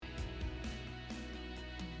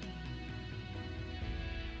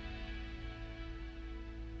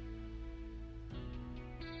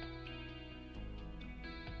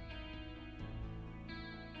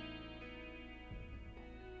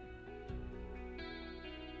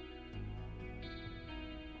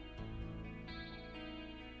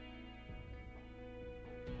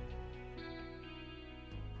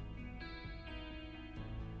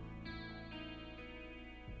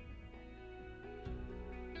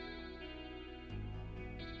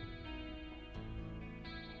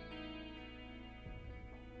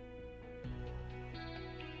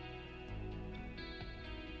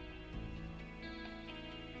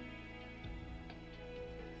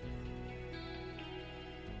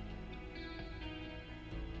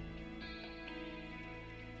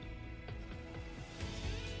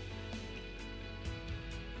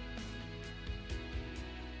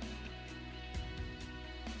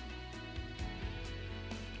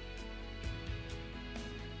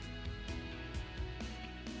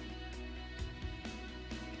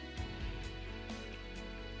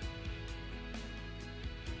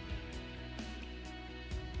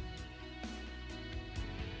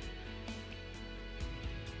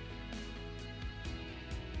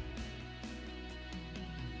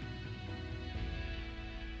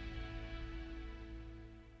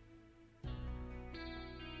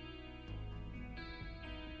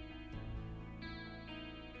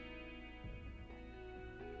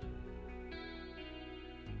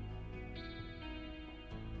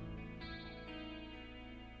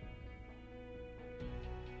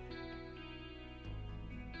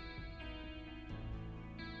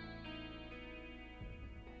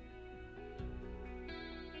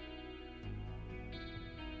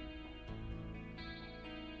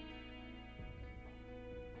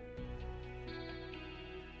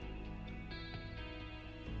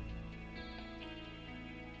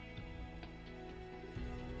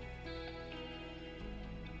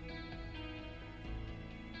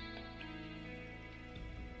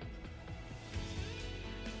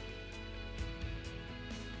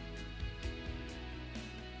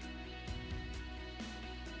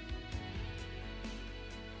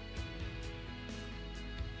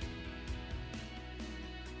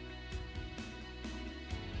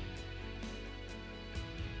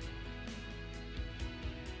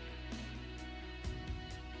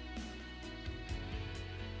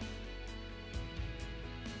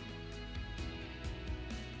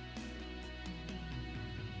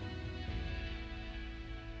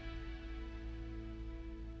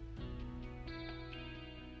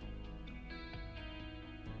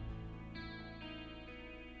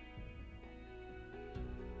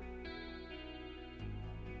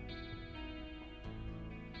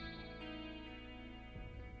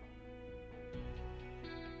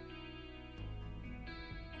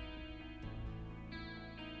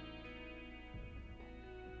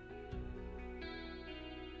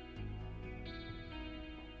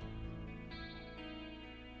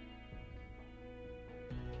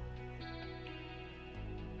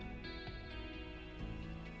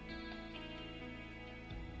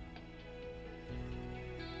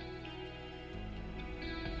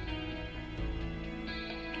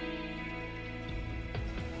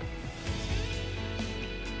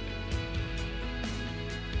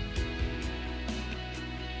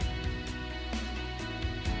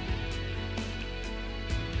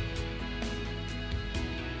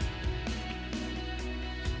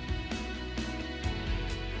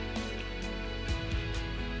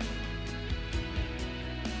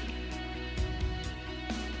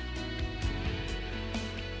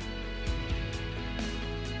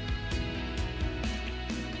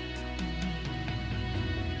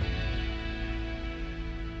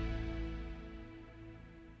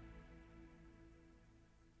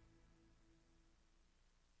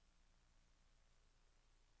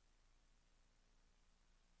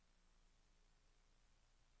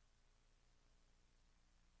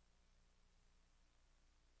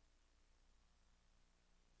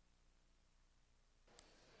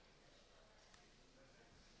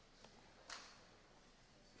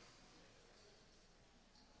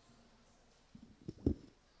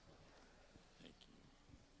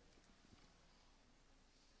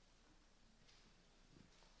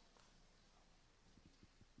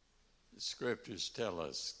Scriptures tell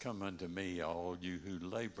us, "Come unto me, all you who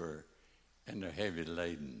labor and are heavy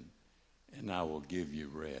laden, and I will give you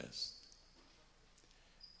rest."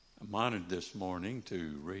 I'm honored this morning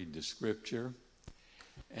to read the Scripture,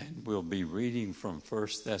 and we'll be reading from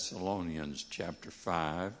 1 Thessalonians chapter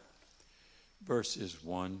 5, verses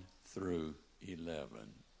 1 through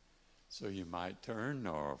 11. So you might turn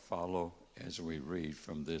or follow as we read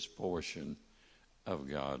from this portion of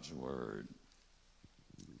God's Word.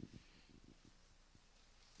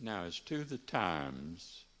 Now, as to the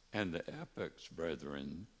times and the epochs,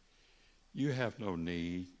 brethren, you have no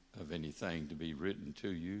need of anything to be written to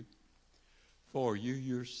you, for you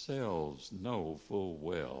yourselves know full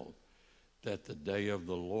well that the day of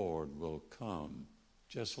the Lord will come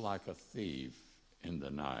just like a thief in the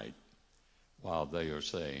night. While they are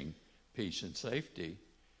saying peace and safety,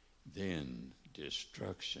 then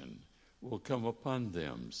destruction will come upon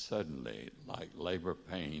them suddenly like labor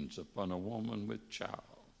pains upon a woman with child,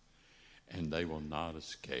 and they will not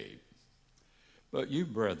escape. But you,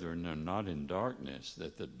 brethren, are not in darkness,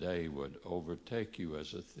 that the day would overtake you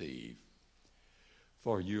as a thief.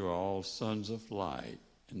 For you are all sons of light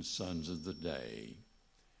and sons of the day.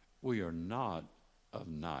 We are not of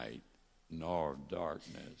night, nor of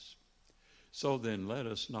darkness. So then let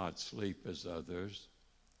us not sleep as others,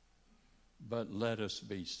 but let us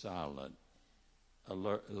be silent.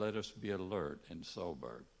 Let us be alert and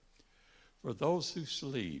sober. For those who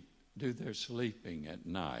sleep do their sleeping at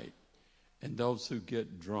night, and those who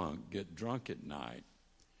get drunk at night.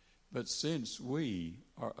 But since we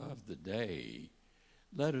are of the day,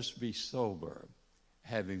 let us be sober,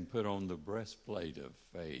 having put on the breastplate of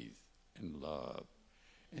faith and love,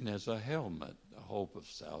 and as a helmet the hope of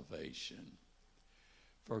salvation.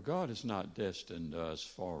 For God has not destined us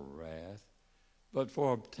for wrath, but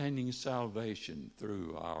for obtaining salvation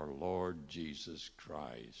through our Lord Jesus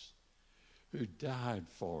Christ, who died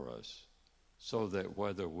for us, so that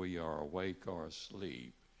whether we are awake or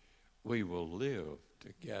asleep, we will live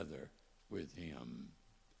together with him.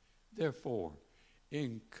 Therefore,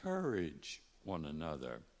 encourage one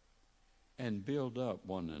another and build up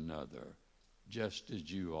one another, just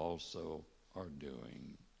as you also are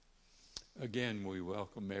doing. Again, we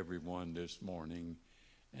welcome everyone this morning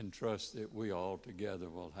and trust that we all together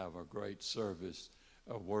will have a great service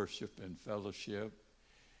of worship and fellowship,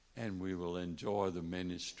 and we will enjoy the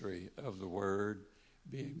ministry of the Word,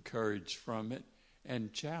 be encouraged from it,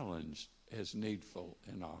 and challenged as needful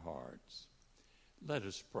in our hearts. Let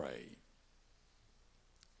us pray.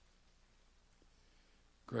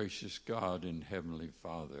 Gracious God and Heavenly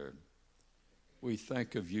Father, we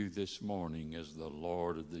think of you this morning as the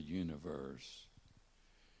Lord of the universe,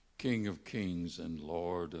 King of kings and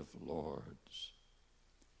Lord of lords.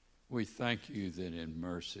 We thank you that in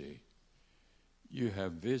mercy you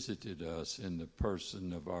have visited us in the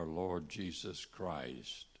person of our Lord Jesus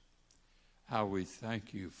Christ. How we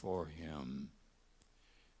thank you for him,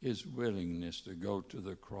 his willingness to go to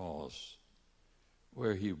the cross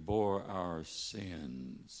where he bore our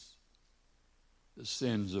sins, the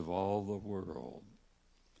sins of all the world,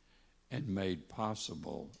 and made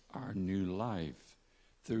possible our new life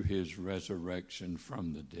through his resurrection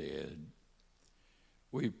from the dead.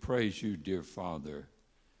 We praise you, dear Father,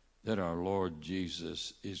 that our Lord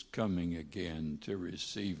Jesus is coming again to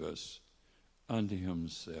receive us unto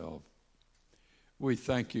himself. We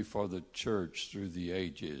thank you for the church through the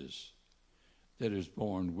ages that has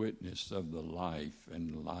borne witness of the life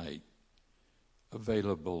and light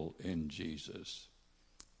available in Jesus.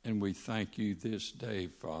 And we thank you this day,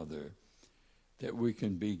 Father, that we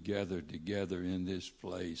can be gathered together in this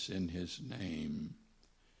place in his name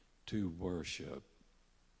to worship,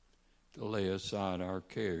 to lay aside our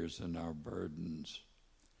cares and our burdens,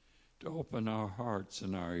 to open our hearts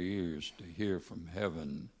and our ears to hear from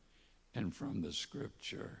heaven and from the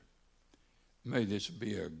Scripture. May this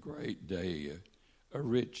be a great day, a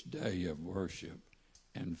rich day of worship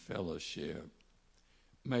and fellowship.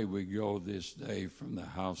 May we go this day from the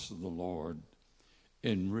house of the Lord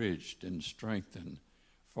enriched and strengthened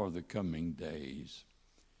for the coming days.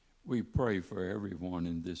 We pray for everyone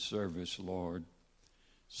in this service, Lord.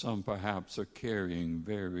 Some perhaps are carrying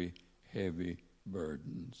very heavy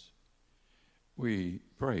burdens. We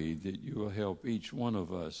pray that you will help each one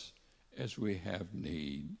of us as we have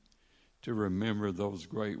need to remember those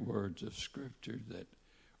great words of Scripture that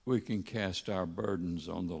we can cast our burdens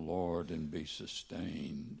on the Lord and be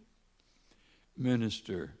sustained.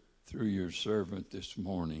 Minister through your servant this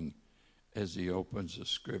morning as he opens the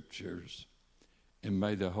Scriptures, and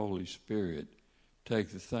may the Holy Spirit take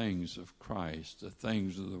the things of Christ, the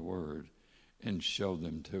things of the Word, and show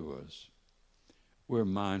them to us. We're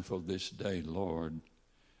mindful this day, Lord,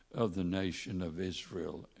 of the nation of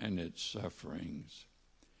Israel and its sufferings.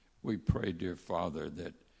 We pray, dear Father,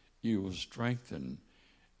 that you will strengthen,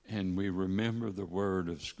 and we remember the word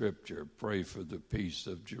of Scripture, pray for the peace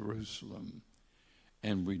of Jerusalem.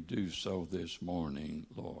 And we do so this morning,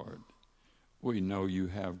 Lord. We know you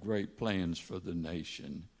have great plans for the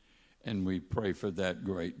nation, and we pray for that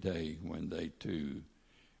great day when they too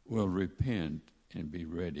will repent and be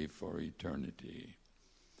ready for eternity.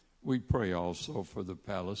 We pray also for the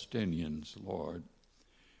Palestinians, Lord.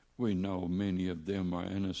 We know many of them are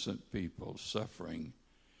innocent people suffering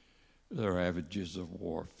the ravages of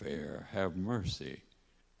warfare. Have mercy,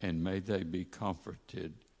 and may they be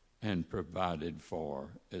comforted and provided for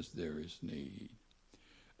as there is need.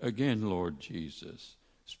 Again, Lord Jesus,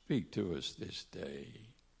 speak to us this day.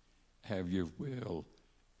 Have your will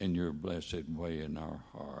and your blessed way in our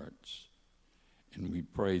hearts. And we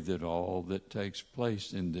pray that all that takes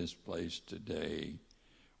place in this place today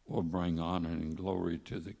will bring honor and glory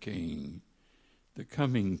to the King, the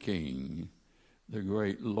coming King, the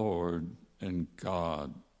great Lord and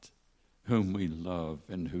God, whom we love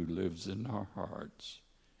and who lives in our hearts.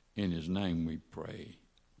 In his name we pray.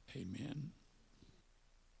 Amen.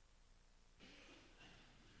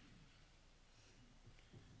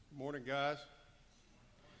 Good morning, guys.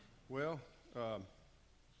 Well,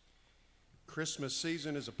 Christmas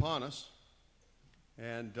season is upon us,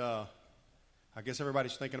 and I guess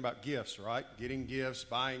everybody's thinking about gifts, right? Getting gifts,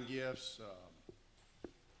 buying gifts,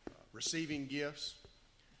 receiving gifts.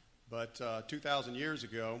 But 2,000 years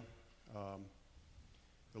ago,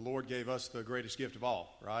 the Lord gave us the greatest gift of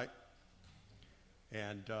all, right?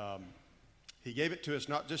 And he gave it to us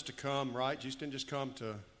not just to come, right? Jesus didn't just come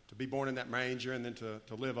to be born in that manger and then to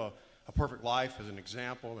live a perfect life as an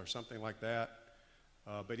example or something like that.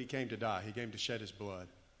 But he came to die. He came to shed his blood.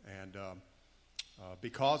 And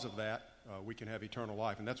because of that, we can have eternal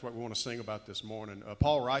life. And that's what we want to sing about this morning.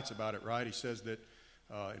 Paul writes about it, right? He says that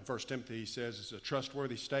in 1 Timothy, he says it's a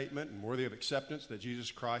trustworthy statement and worthy of acceptance that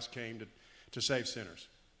Jesus Christ came to save sinners.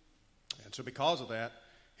 And so because of that,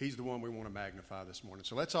 he's the one we want to magnify this morning.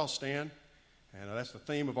 So let's all stand. And that's the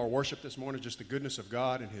theme of our worship this morning, just the goodness of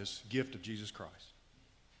God and his gift of Jesus Christ.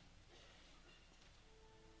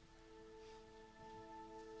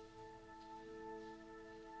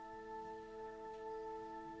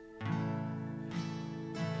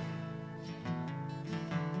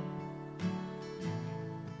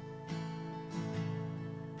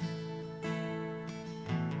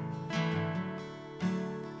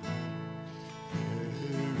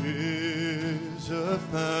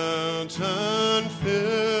 Fountain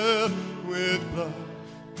filled with blood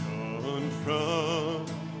drawn from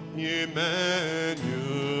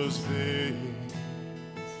Emmanuel's veins,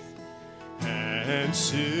 and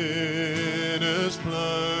sinners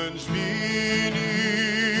plunged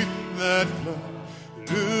beneath that flood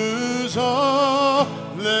lose all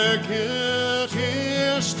their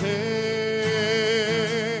guilty stains,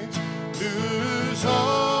 lose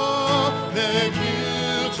all their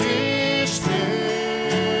guilty stains.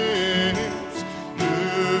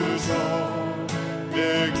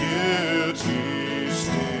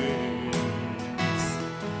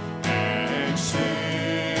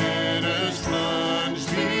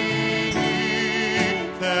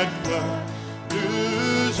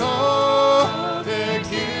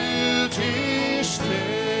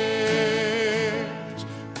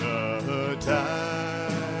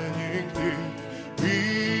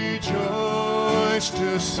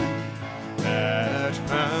 To see that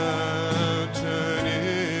fountain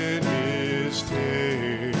in his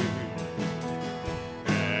day,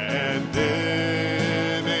 and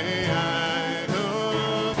then may I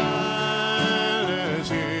the violet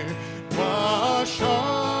here wash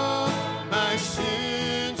all my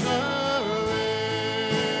sins away,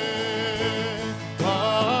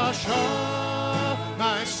 wash all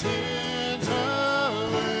my sins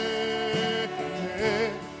away,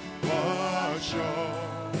 wash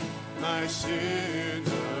all my sins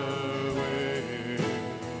away,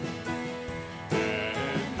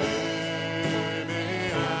 and there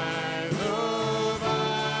may I the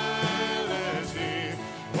violets here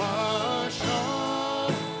wash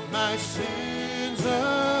all my sins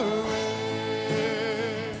away.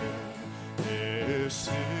 If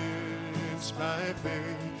since by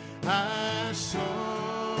faith I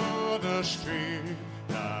saw the stream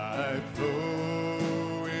thy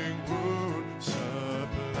flowing wound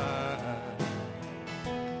supply,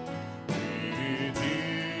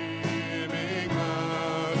 redeeming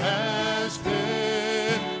love has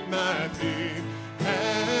been my theme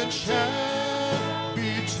and shall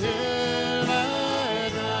be till I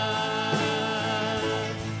die.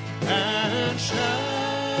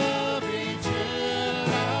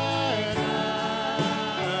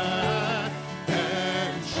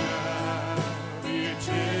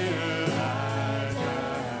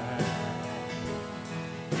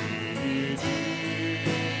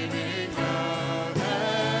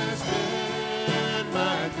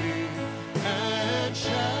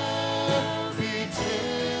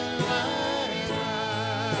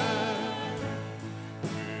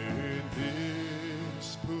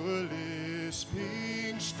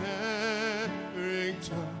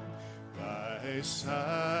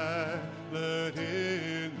 silent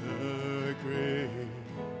in the grave.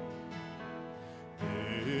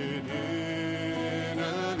 And in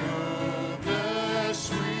a nobler,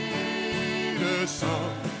 sweeter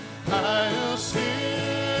song, I'll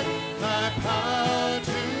sing thy power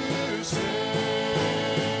to save.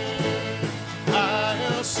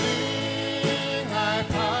 I'll sing thy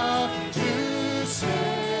power to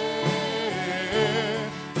save.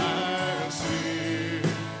 I'll sing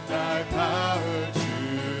thy power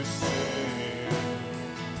to save.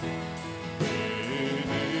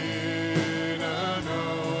 In a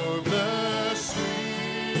nobler,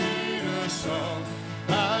 sweeter song,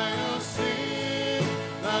 I'll sing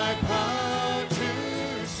thy power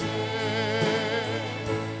to save.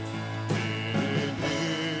 In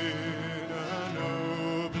a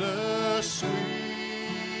nobler,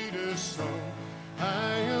 sweeter song,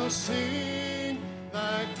 I'll sing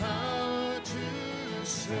thy power to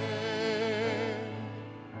save.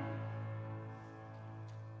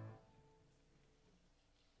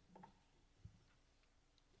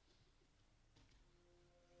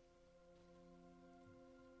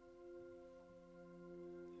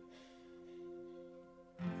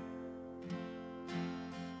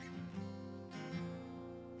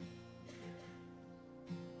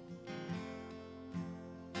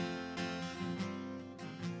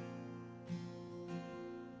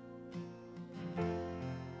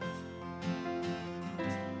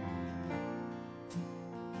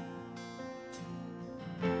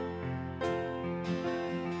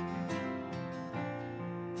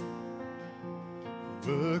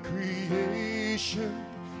 The creation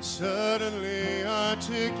suddenly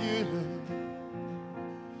articulate,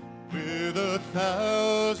 with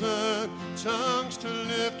 1,000 tongues to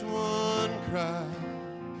lift one cry.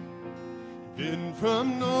 Then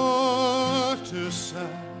from north to south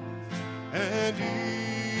and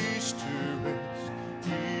east to west,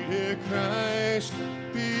 we hear Christ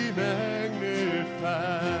be magnified.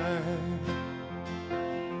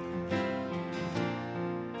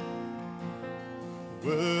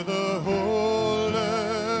 With the whole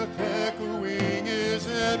earth echoing his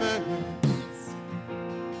eminence,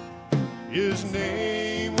 his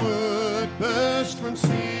name would burst from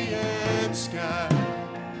sea and sky,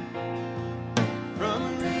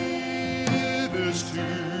 from rivers to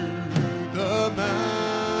the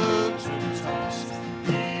mountain tops.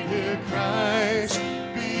 We hear Christ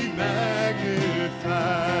be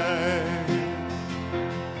magnified.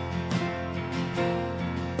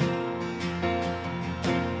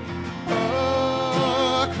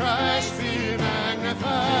 Christ be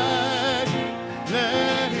magnified,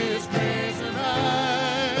 let his praise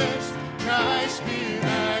arise. Christ be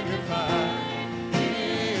magnified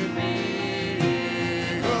in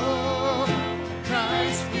me. Oh,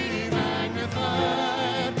 Christ be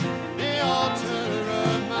magnified, the altar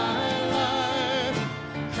of my life.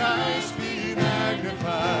 Christ be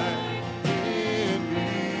magnified in me.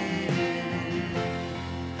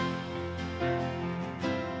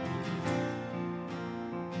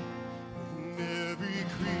 Every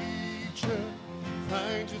creature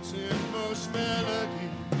finds its inmost melody.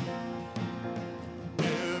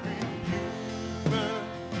 Every human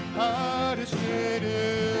heart is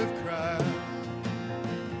native cry.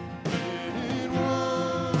 In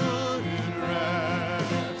one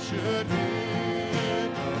enraptured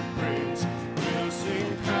hymn of praise, we'll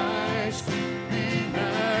sing Christ be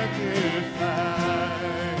magnified,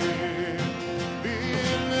 be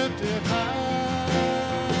lifted high.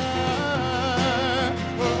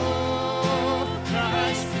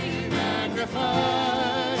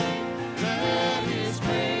 Let his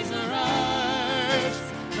praise arise.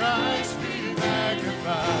 Christ be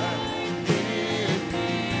magnified in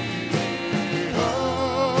me.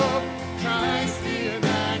 Oh, Christ be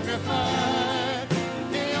magnified,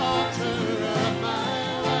 the altar of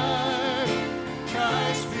my life.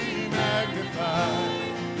 Christ be magnified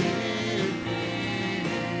in me.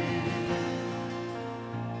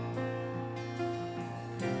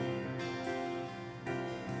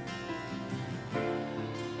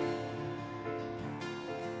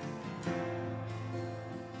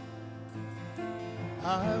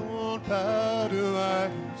 I won't bow to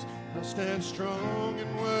idols, I'll stand strong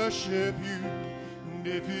and worship you. And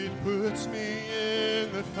if it puts me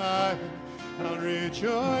in the fire, I'll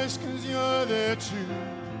rejoice 'cause you're there too.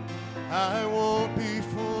 I won't be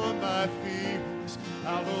formed by feelings,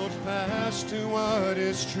 I'll hold fast to what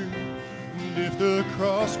is true. And if the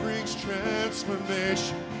cross brings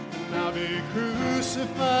transformation, then I'll be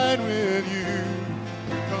crucified with you.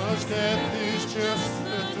 'Cause death is just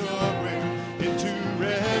the doorway into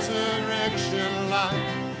resurrection life.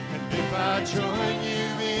 And if I join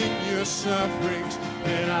you in your your sufferings,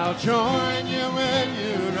 then I'll join you when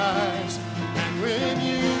you rise. And when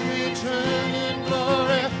you return in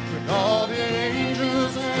glory with all the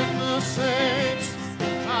angels and the saints,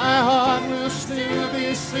 my heart will still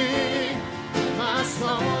be singing, my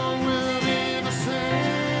song will be the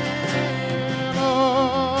same.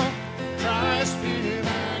 Oh, Christ be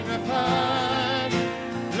magnified,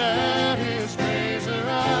 let his praise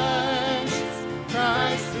arise.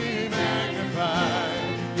 Christ be magnified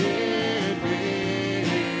in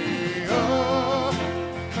me. Oh,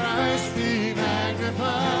 Christ be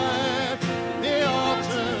magnified, the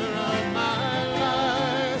altar of my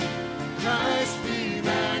life. Christ be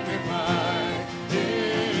magnified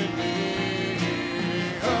in me.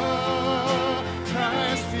 Oh,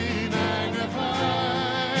 Christ be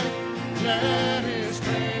magnified, let his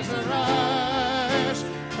praise arise.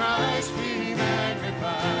 Christ be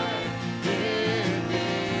magnified in me.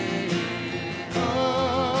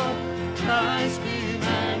 Oh, Christ be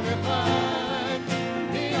magnified,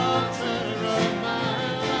 the altar of my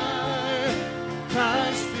life.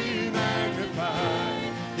 Christ be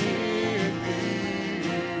magnified in me.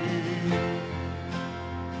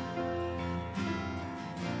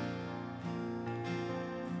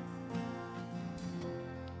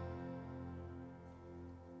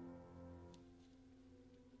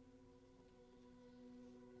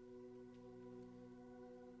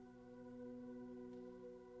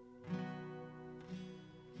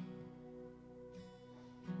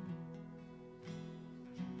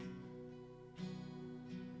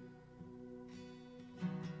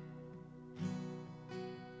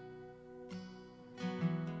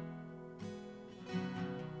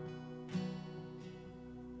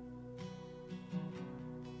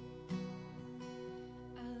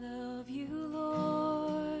 I love you,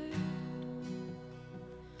 Lord.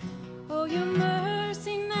 Oh, your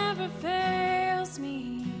mercy never fails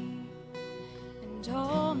me. And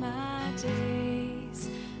all my days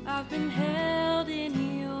I've been held in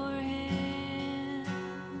your hands.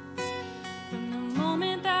 From the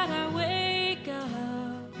moment that I wake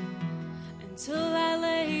up until I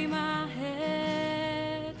lay my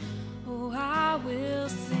head, oh, I will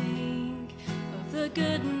sing of the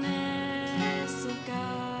goodness of God.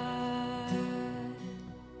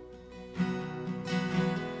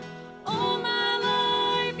 All my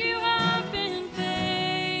life you have been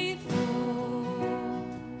faithful.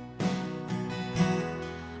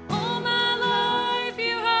 All my life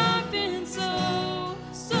you have been so,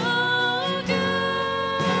 so good.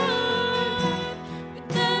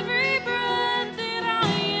 With every breath that I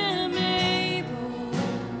am able,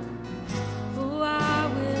 oh, I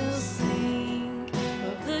will sing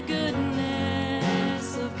of the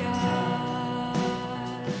goodness of God.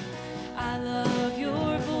 I love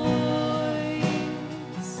your voice.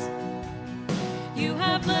 You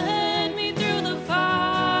have led me through the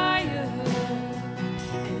fire,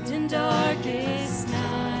 and in darkest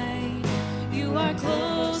night, you are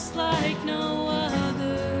close like no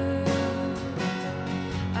other.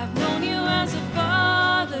 I've known you as a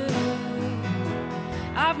father,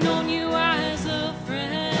 I've known you as a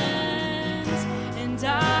friend, and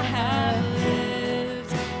I have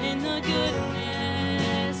lived in the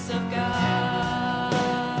goodness of God.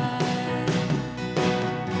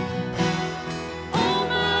 All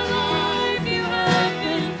my life you have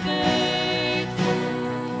been faithful.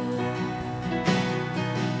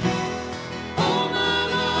 All my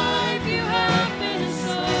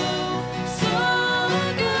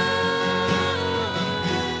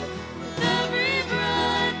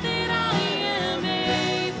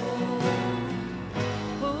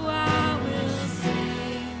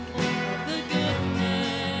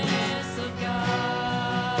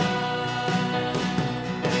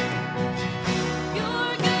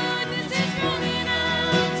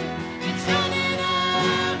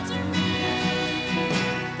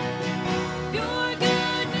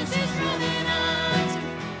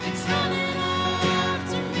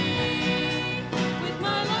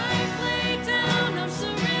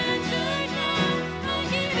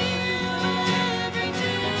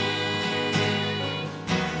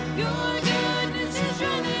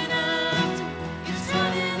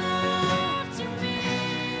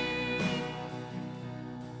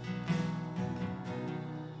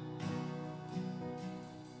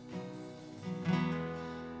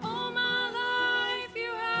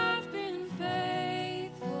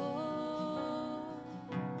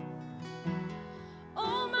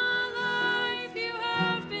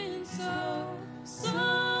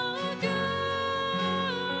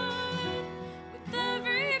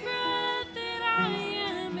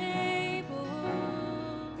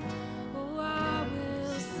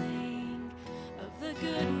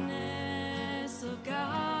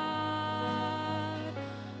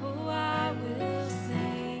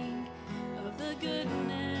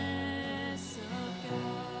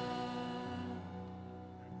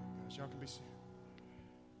be seated.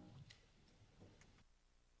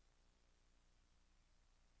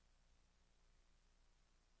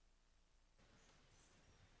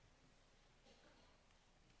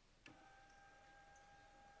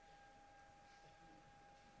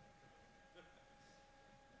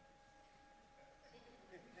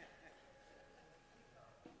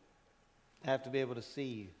 I have to be able to see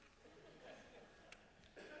you.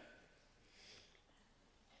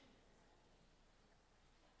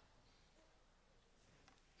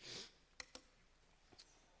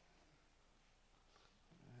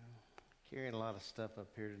 Carrying a lot of stuff up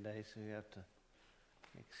here today, so you have to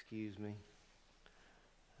excuse me.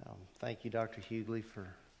 Thank you, Dr. Hughley, for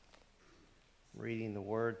reading the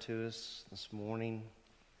Word to us this morning.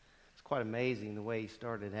 It's quite amazing the way he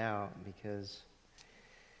started out, because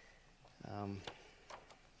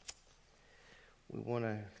we want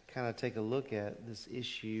to kind of take a look at this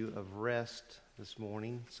issue of rest this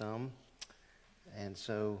morning some. And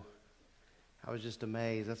so I was just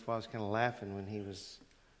amazed. That's why I was kind of laughing when he was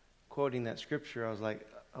quoting that scripture. I was like,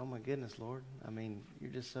 oh my goodness, Lord. I mean,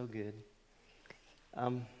 you're just so good.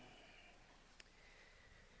 Can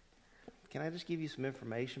I just give you some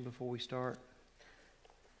information before we start?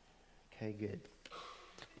 Okay, good.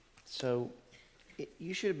 So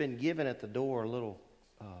you should have been given at the door a little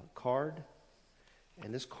card.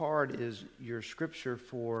 And this card is your scripture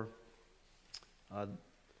for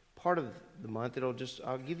part of the month.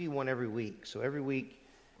 I'll give you one every week. So every week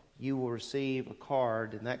you will receive a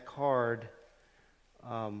card, and that card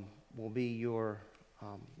will be your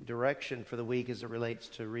direction for the week as it relates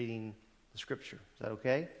to reading the scripture. Is that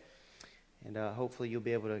okay? And hopefully you'll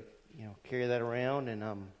be able to, carry that around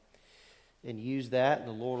and use that. And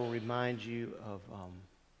the Lord will remind you of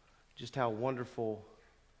just how wonderful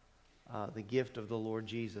the gift of the Lord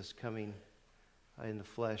Jesus coming in the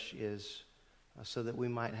flesh is, so that we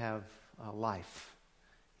might have life,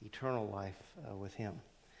 eternal life with Him.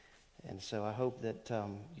 And so I hope that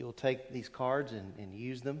you'll take these cards and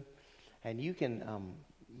use them. And you can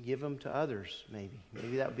give them to others, maybe.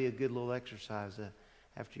 Maybe that would be a good little exercise.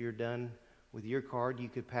 After you're done with your card, you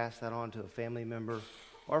could pass that on to a family member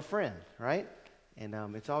or a friend, right? And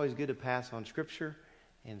it's always good to pass on Scripture.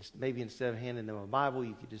 And maybe instead of handing them a Bible,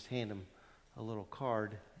 you could just hand them a little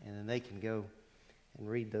card, and then they can go and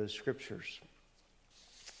read those Scriptures.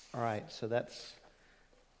 All right, so that's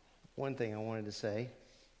one thing I wanted to say.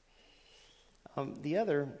 The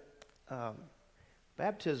other,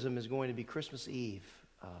 baptism is going to be Christmas Eve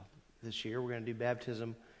this year. We're going to do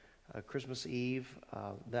baptism Christmas Eve.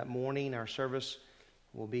 That morning, our service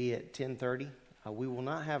will be at 10:30. We will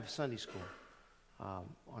not have Sunday school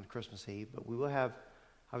on Christmas Eve, but we will have,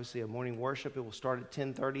 obviously, a morning worship. It will start at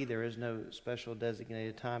 10:30. There is no special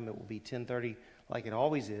designated time. It will be 10:30 like it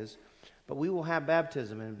always is. But we will have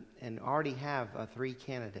baptism and already have 3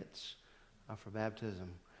 candidates for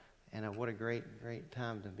baptism. And what a great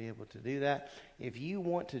time to be able to do that. If you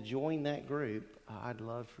want to join that group, I'd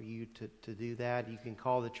love for you to do that. You can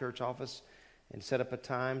call the church office and set up a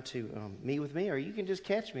time to meet with me, or you can just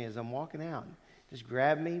catch me as I'm walking out. Just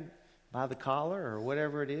grab me by the collar or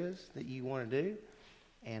whatever it is that you want to do,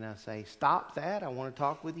 and say, stop that, I want to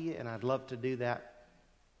talk with you, and I'd love to do that,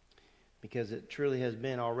 because it truly has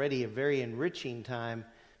been already a very enriching time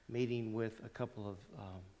meeting with a couple of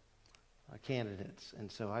candidates. And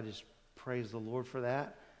so I just praise the Lord for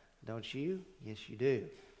that. Don't you? Yes, you do.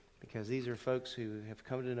 Because these are folks who have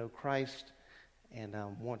come to know Christ and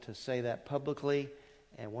want to say that publicly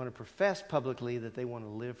and want to profess publicly that they want to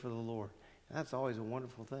live for the Lord. And that's always a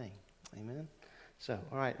wonderful thing. Amen? So,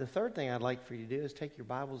 all right, the third thing I'd like for you to do is take your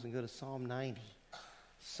Bibles and go to Psalm 90.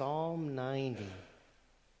 Psalm 90.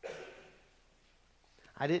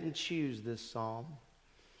 I didn't choose this psalm.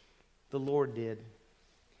 The Lord did.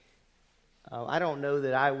 I don't know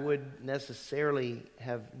that I would necessarily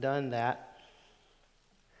have done that.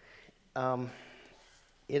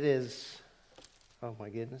 It is, oh my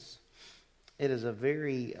goodness, it is a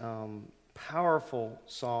very powerful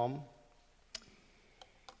psalm.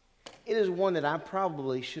 It is one that I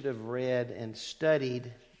probably should have read and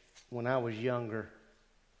studied when I was younger.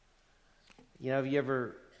 Have you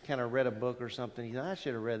ever kind of read a book or something? You know, I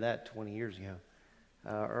should have read that 20 years ago.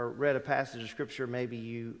 Or read a passage of Scripture maybe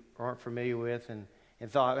you aren't familiar with and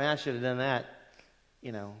thought, man, I should have done that,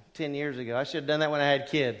 10 years ago. I should have done that when I had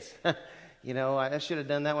kids. I should have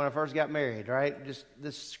done that when I first got married, right? Just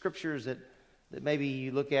the Scriptures that maybe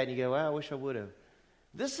you look at and you go, well, I wish I would have.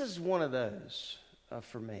 This is one of those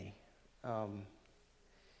for me.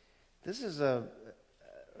 This is a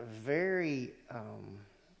very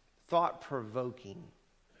thought-provoking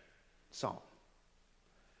psalm.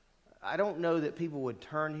 I don't know that people would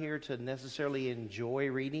turn here to necessarily enjoy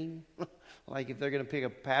reading, like if they're going to pick a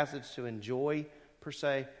passage to enjoy per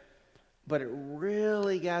se. But it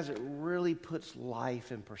really, guys, it really puts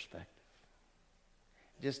life in perspective.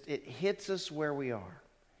 Just, it hits us where we are.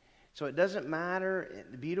 So it doesn't matter.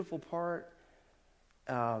 The beautiful part,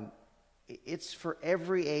 it's for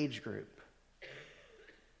every age group.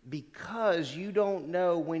 Because you don't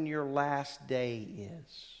know when your last day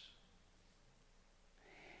is.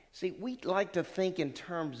 See, we like to think in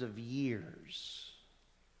terms of years.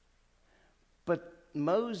 But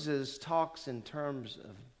Moses talks in terms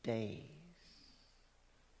of days.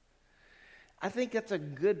 I think that's a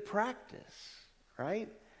good practice, right?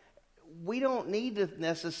 We don't need to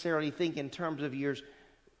necessarily think in terms of years.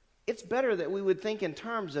 It's better that we would think in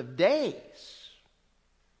terms of days.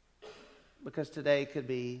 Because today could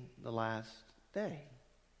be the last day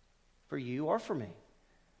for you or for me.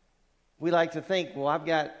 We like to think, well, I've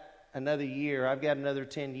got another year, I've got another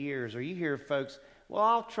 10 years. Or you hear folks, well,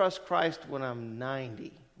 I'll trust Christ when I'm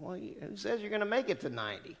 90. Well, who says you're going to make it to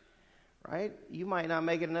 90? Right? You might not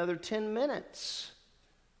make it another 10 minutes.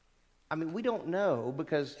 I mean, we don't know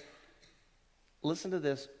because, listen to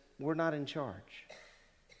this, we're not in charge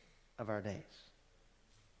of our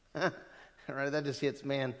days. Right? That just hits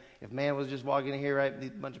man. If man was just walking in here, right, a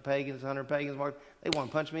bunch of pagans, 100 pagans, they want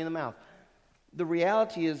to punch me in the mouth. The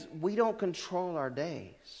reality is we don't control our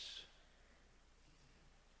days.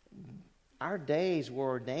 Our days were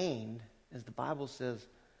ordained, as the Bible says,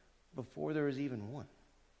 before there was even one.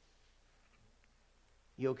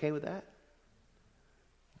 You okay with that?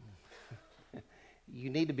 You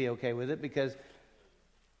need to be okay with it because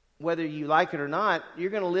whether you like it or not,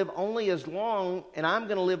 you're going to live only as long, and I'm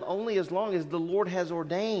going to live only as long as the Lord has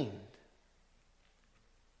ordained.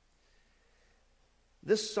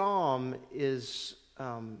 This psalm is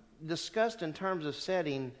discussed in terms of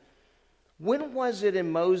setting. When was it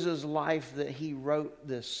in Moses' life that he wrote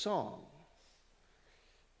this song?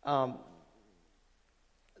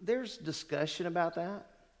 There's discussion about that.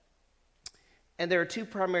 And there are two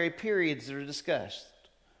primary periods that are discussed.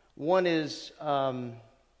 One is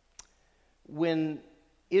when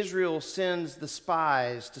Israel sends the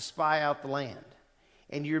spies to spy out the land.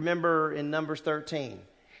 And you remember in Numbers 13.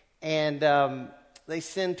 And they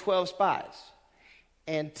send 12 spies.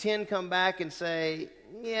 And 10 come back and say,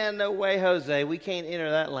 yeah, no way, Jose, we can't enter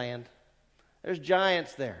that land. There's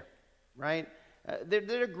giants there, right?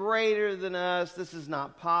 They're greater than us. This is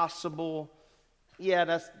not possible. Yeah,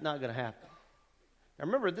 that's not going to happen. Now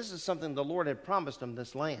remember, this is something the Lord had promised them,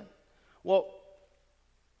 this land. Well,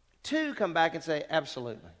 2 come back and say,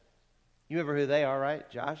 absolutely. You remember who they are, right?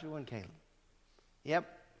 Joshua and Caleb. Yep,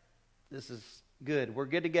 this is good. We're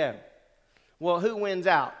good to go. Well, who wins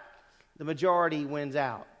out? The majority wins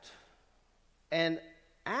out. And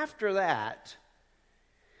after that,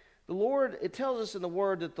 the Lord, it tells us in the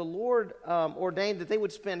Word that the Lord ordained that they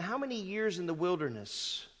would spend how many years in the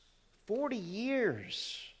wilderness? 40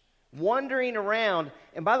 years wandering around.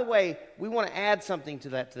 And by the way, we want to add something to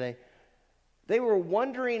that today. They were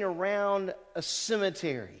wandering around a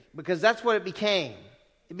cemetery because that's what it became.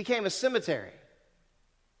 It became a cemetery.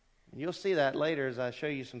 And you'll see that later as I show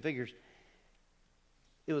you some figures.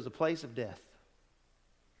 It was a place of death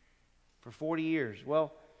for 40 years.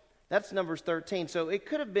 Well, that's Numbers 13. So it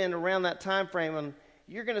could have been around that time frame. And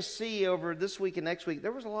you're going to see over this week and next week,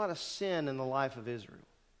 there was a lot of sin in the life of Israel.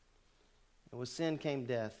 And with sin came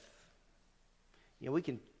death. You know, we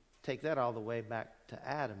can take that all the way back to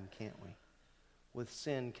Adam, can't we? With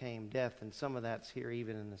sin came death, and some of that's here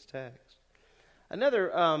even in this text.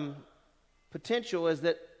 Another potential is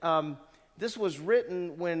that this was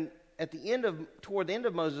written when toward the end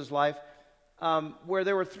of Moses' life, where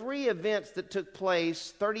there were 3 events that took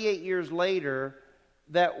place 38 years later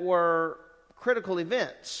that were critical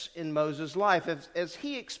events in Moses' life as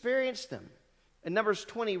he experienced them. And Numbers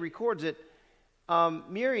 20 records it.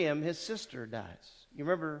 Miriam, his sister, dies. You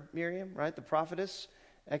remember Miriam, right? The prophetess.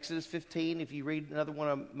 Exodus 15, if you read another one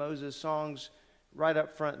of Moses' songs, right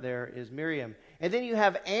up front there is Miriam. And then you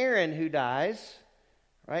have Aaron who dies,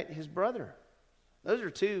 right? His brother. Those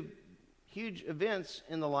are 2 huge events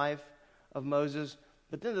in the life of Moses.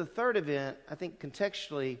 But then the third event, I think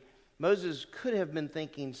contextually, Moses could have been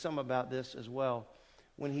thinking some about this as well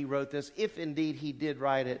when he wrote this, if indeed he did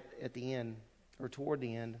write it at the end or toward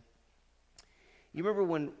the end. You remember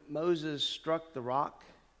when Moses struck the rock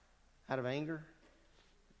out of anger?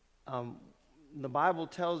 The Bible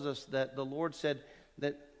tells us that the Lord said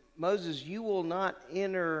that, Moses, you will not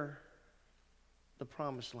enter the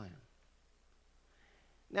promised land.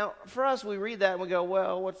 Now, for us, we read that and we go,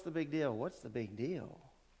 well, what's the big deal? What's the big deal?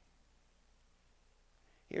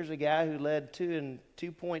 Here's a guy who led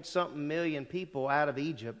 2.something million people out of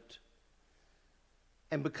Egypt.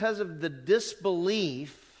 And because of the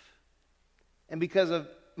disbelief and because of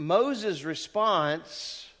Moses'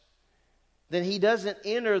 response, then he doesn't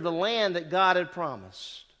enter the land that God had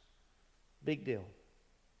promised. Big deal.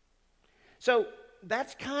 So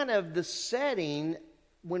that's kind of the setting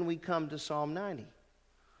when we come to Psalm 90.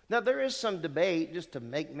 Now, there is some debate, just to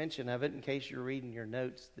make mention of it, in case you're reading your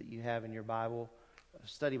notes that you have in your Bible,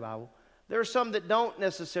 study Bible. There are some that don't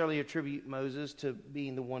necessarily attribute Moses to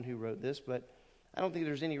being the one who wrote this, but I don't think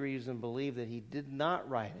there's any reason to believe that he did not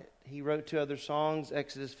write it. He wrote 2 other songs,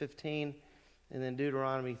 Exodus 15, and then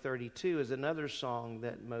Deuteronomy 32 is another song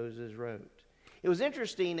that Moses wrote. It was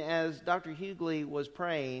interesting, as Dr. Hughley was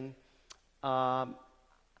praying,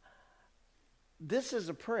 this is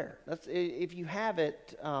a prayer. If you have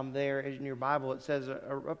it there in your Bible, it says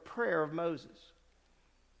a prayer of Moses.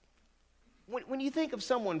 When you think of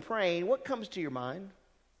someone praying, what comes to your mind?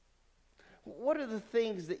 What are the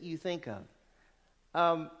things that you think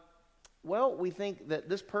of? Well, we think that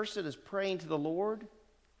this person is praying to the Lord.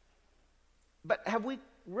 But have we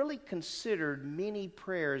really considered many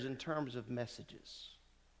prayers in terms of messages?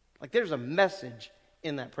 Like there's a message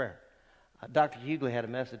in that prayer. Dr. Hughley had a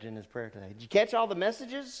message in his prayer today. Did you catch all the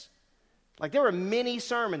messages? Like there were many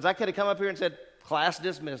sermons. I could have come up here and said, class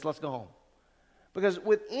dismissed, let's go home. Because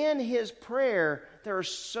within his prayer, there are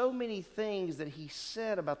so many things that he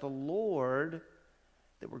said about the Lord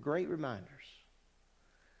that were great reminders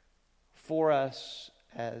for us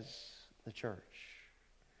as the church.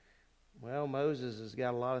 Well, Moses has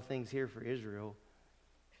got a lot of things here for Israel,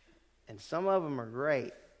 and some of them are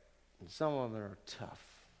great, and some of them are tough.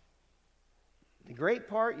 The great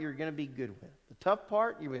part you're going to be good with. The tough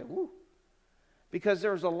part, you're going to be, woo. Because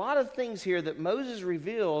there's a lot of things here that Moses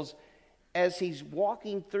reveals as he's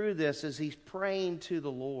walking through this, as he's praying to the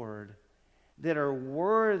Lord, that are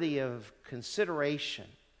worthy of consideration.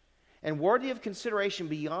 And worthy of consideration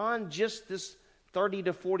beyond just this 30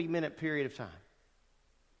 to 40 minute period of time.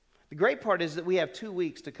 The great part is that we have 2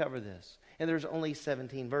 weeks to cover this. And there's only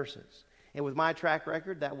 17 verses. And with my track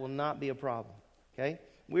record, that will not be a problem. Okay?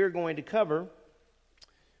 We are going to cover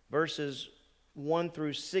verses 1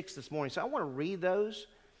 through 6 this morning. So I want to read those,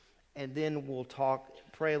 and then we'll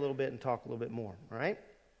pray a little bit and talk a little bit more. All right?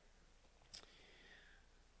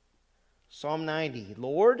 Psalm 90.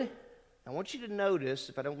 Lord, I want you to notice,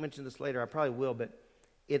 if I don't mention this later, I probably will, but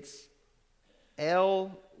it's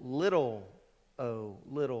L little O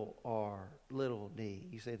little R little D.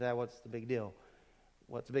 You say, what's the big deal?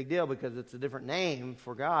 What's the big deal? Because it's a different name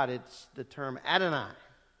for God. It's the term Adonai.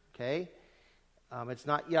 Okay? It's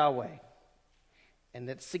not Yahweh. And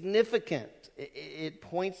it's significant. It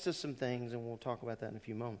points to some things, and we'll talk about that in a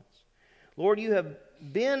few moments. Lord, you have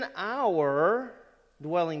been our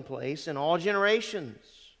dwelling place in all generations.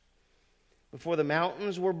 Before the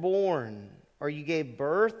mountains were born, or you gave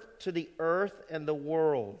birth to the earth and the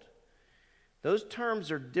world. Those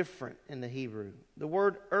terms are different in the Hebrew. The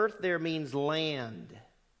word earth there means land.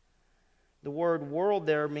 The word world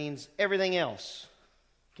there means everything else.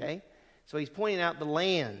 Okay? So he's pointing out the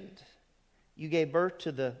land. You gave birth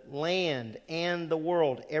to the land and the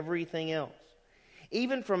world, everything else.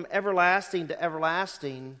 Even from everlasting to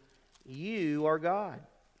everlasting, you are God.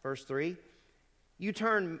 Verse 3. You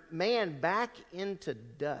turn man back into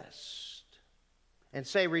dust and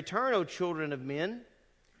say, return, O children of men,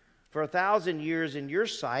 for 1,000 years in your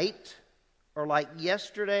sight are like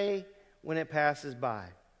yesterday when it passes by,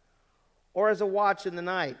 or as a watch in the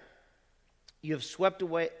night. You have swept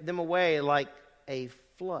them away like a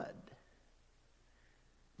flood.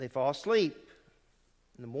 They fall asleep.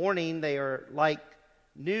 In the morning they are like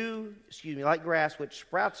grass which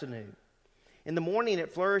sprouts anew. In the morning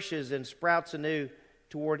it flourishes and sprouts anew.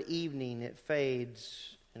 Toward evening it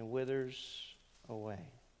fades and withers away.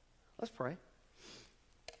 Let's pray.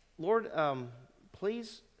 Lord,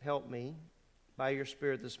 please help me by your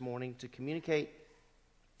Spirit this morning to communicate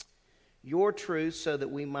your truth so that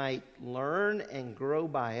we might learn and grow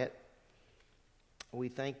by it. We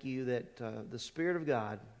thank you that the Spirit of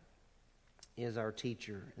God is our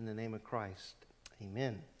teacher. In the name of Christ,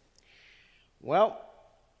 amen. Well,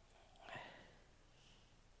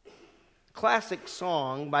 classic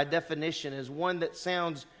song, by definition, is one that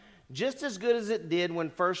sounds just as good as it did when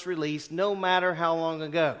first released, no matter how long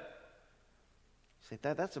ago. You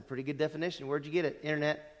say, that's a pretty good definition. Where'd you get it?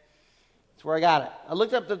 Internet. That's where I got it. I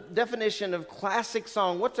looked up the definition of classic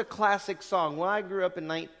song. What's a classic song? Well, I grew up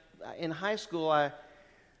in high school.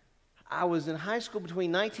 I was in high school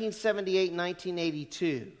between 1978 and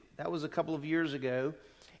 1982. That was a couple of years ago.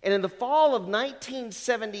 And in the fall of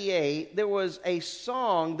 1978, there was a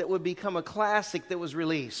song that would become a classic that was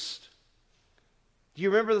released. Do you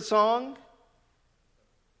remember the song?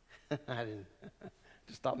 I didn't.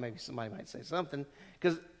 Just thought maybe somebody might say something.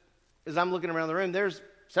 Because as I'm looking around the room, there's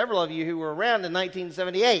several of you who were around in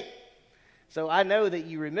 1978. So I know that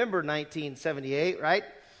you remember 1978, right?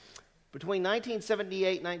 Between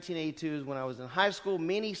 1978 and 1982 is when I was in high school.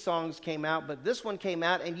 Many songs came out, but this one came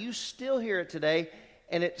out, and you still hear it today.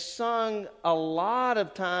 And it's sung a lot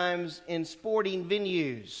of times in sporting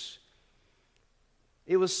venues.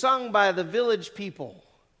 It was sung by the Village People.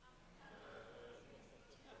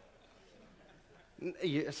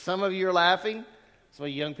 Some of you are laughing. Some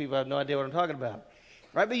of you young people have no idea what I'm talking about.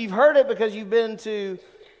 Right? But you've heard it because you've been to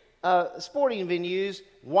sporting venues,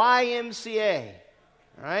 YMCA.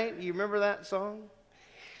 Right? You remember that song?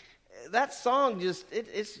 That song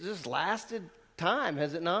it's just lasted time,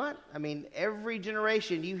 has it not? I mean, every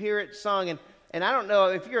generation you hear it sung, and I don't know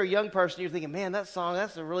if you're a young person, you're thinking, man, that's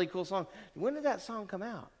a really cool song. When did that song come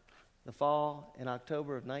out? The fall in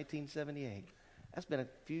October of 1978. That's been a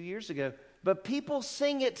few years ago. But people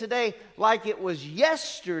sing it today like it was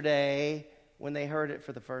yesterday when they heard it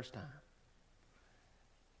for the first time.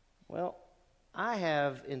 Well, I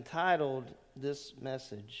have entitled this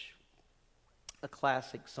message, A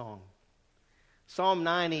Classic Song. Psalm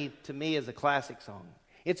 90 to me is a classic song.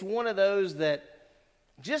 It's one of those that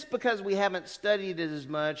just because we haven't studied it as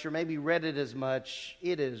much or maybe read it as much,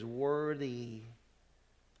 it is worthy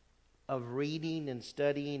of reading and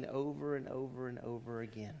studying over and over and over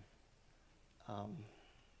again.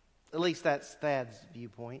 At least that's Thad's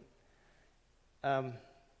viewpoint.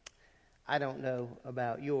 I don't know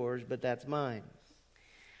about yours, but that's mine.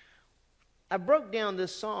 I broke down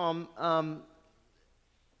this psalm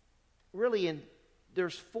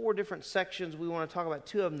there's 4 different sections. We want to talk about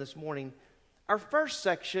 2 of them this morning. Our first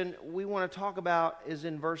section we want to talk about is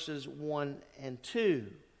in verses 1 and 2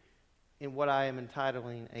 in what I am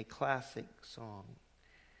entitling a classic song.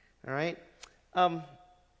 All right? Let's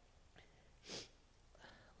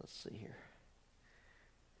see here.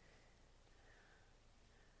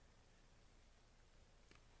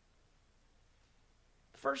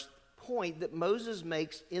 The first point that Moses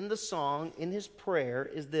makes in the song, in his prayer,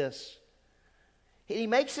 is this. He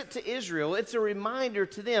makes it to Israel. It's a reminder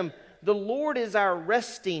to them, the Lord is our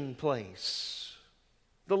resting place.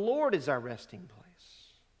 The Lord is our resting place.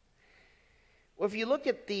 Well, if you look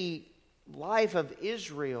at the life of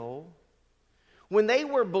Israel, when they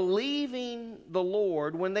were believing the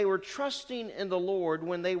Lord, when they were trusting in the Lord,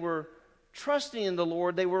 when they were trusting in the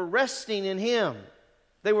Lord, they were resting in Him.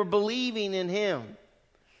 They were believing in Him.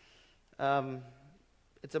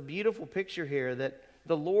 It's a beautiful picture here that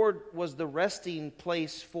the Lord was the resting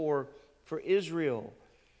place for Israel.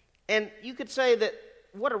 And you could say that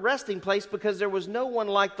what a resting place, because there was no one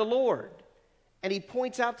like the Lord. And he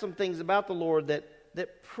points out some things about the Lord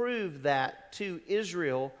that prove that to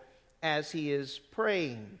Israel as he is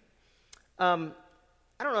praying. I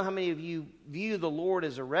don't know how many of you view the Lord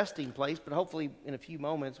as a resting place, but hopefully in a few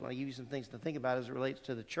moments when I give you some things to think about as it relates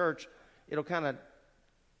to the church, it'll kind of,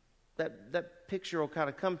 that picture will kind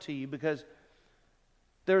of come to you, because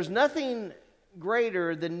there's nothing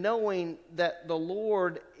greater than knowing that the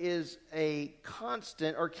Lord is a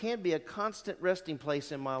constant, or can be a constant resting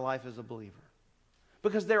place in my life as a believer.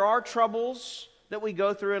 Because there are troubles that we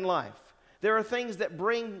go through in life. There are things that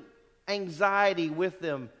bring anxiety with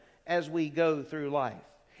them as we go through life.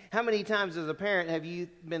 How many times as a parent have you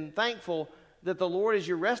been thankful that the Lord is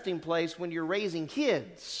your resting place when you're raising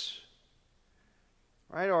kids?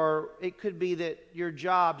 Right? Or it could be that your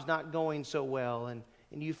job's not going so well, and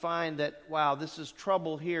you find that, wow, this is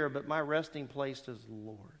trouble here, but my resting place is the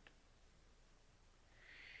Lord.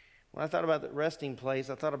 When I thought about the resting place,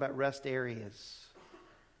 I thought about rest areas.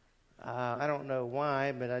 I don't know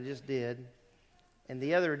why, but I just did. And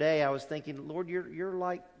the other day I was thinking, Lord,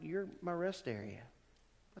 you're my rest area.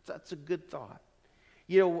 That's a good thought.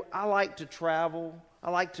 You know, I like to travel. I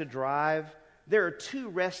like to drive. There are 2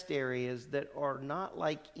 rest areas that are not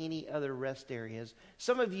like any other rest areas.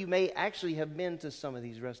 Some of you may actually have been to some of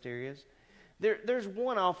these rest areas. There's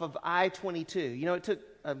one off of I-22. You know, it took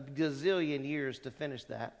a gazillion years to finish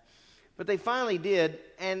that. But they finally did.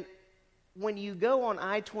 And when you go on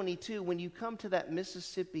I-22, when you come to that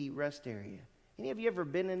Mississippi rest area, any of you ever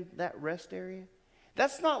been in that rest area?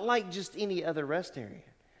 That's not like just any other rest area.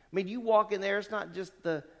 I mean, you walk in there, it's not just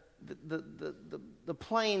the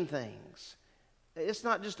plain things. It's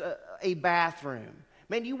not just a bathroom.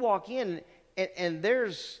 Man, you walk in and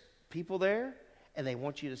there's people there, and they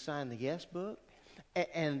want you to sign the guest book,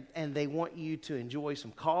 and they want you to enjoy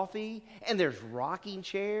some coffee, and there's rocking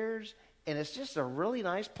chairs, and it's just a really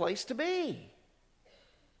nice place to be.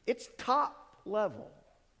 It's top level.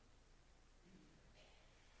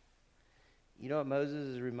 You know what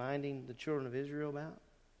Moses is reminding the children of Israel about?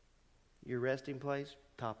 Your resting place,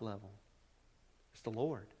 top level. It's the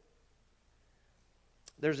Lord.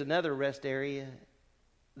 There's another rest area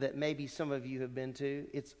that maybe some of you have been to.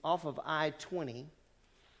 It's off of I-20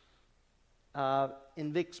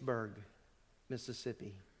 in Vicksburg,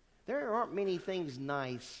 Mississippi. There aren't many things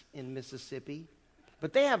nice in Mississippi,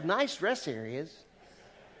 but they have nice rest areas.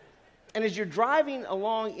 And as you're driving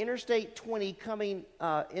along Interstate 20 coming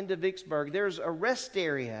into Vicksburg, there's a rest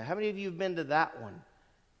area. How many of you have been to that one?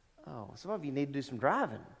 Oh, some of you need to do some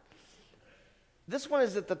driving. This one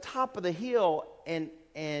is at the top of the hill, and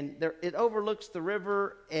it overlooks the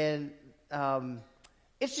river, and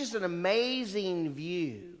it's just an amazing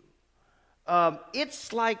view.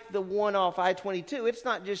 It's like the one off I-22. It's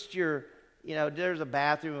not just there's a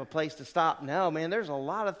bathroom, a place to stop. No, man, there's a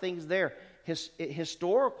lot of things there.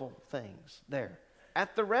 Historical things there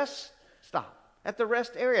at the rest stop, at the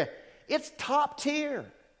rest area. It's top tier.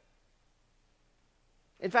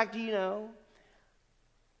 In fact,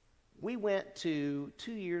 we went 2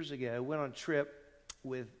 years ago, went on a trip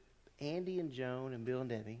with Andy and Joan and Bill and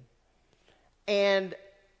Debbie, and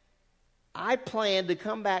I planned to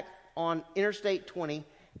come back on Interstate 20,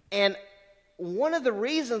 and one of the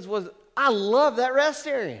reasons was I love that rest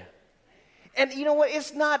area. And you know what?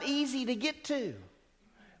 It's not easy to get to.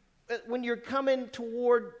 When you're coming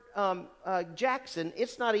toward Jackson,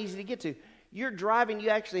 it's not easy to get to. You're driving, you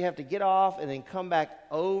actually have to get off and then come back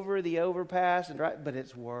over the overpass and drive, but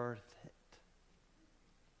it's worth it.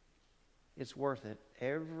 It's worth it.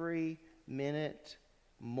 Every minute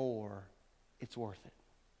more, it's worth it.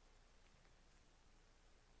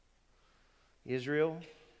 Israel,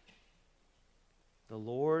 the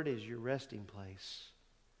Lord is your resting place.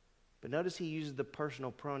 But notice he uses the personal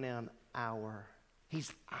pronoun our.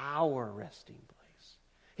 He's our resting place.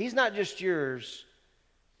 He's not just yours.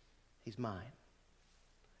 He's mine.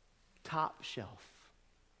 Top shelf.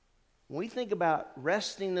 When we think about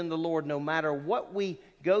resting in the Lord, no matter what we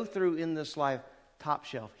go through in this life, top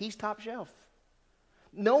shelf. He's top shelf.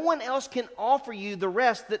 No one else can offer you the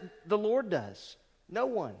rest that the Lord does. No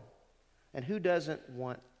one. And who doesn't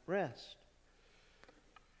want rest?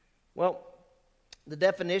 Well, the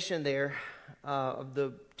definition there of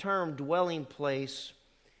the term dwelling place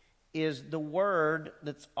is the word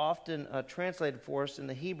that's often translated for us in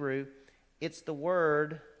the Hebrew. It's the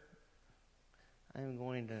word, I'm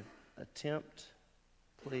going to attempt,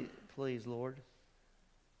 please Lord,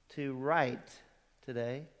 to write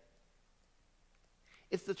today.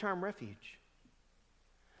 It's the term refuge.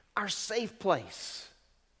 Our safe place.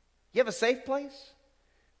 You have a safe place?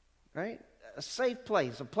 Right? A safe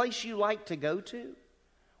place, a place you like to go to,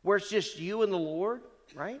 where it's just you and the Lord,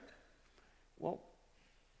 right? Well,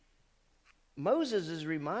 Moses is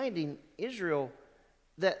reminding Israel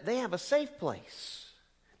that they have a safe place.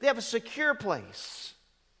 They have a secure place.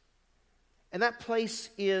 And that place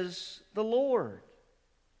is the Lord.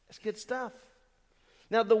 That's good stuff.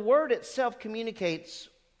 Now, the word itself communicates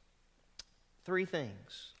 3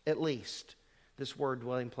 things, at least, this word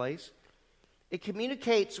dwelling place. It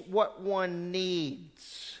communicates what one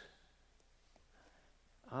needs.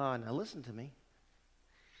 Now listen to me.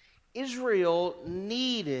 Israel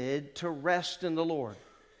needed to rest in the Lord.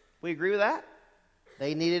 We agree with that?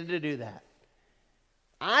 They needed to do that.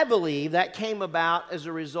 I believe that came about as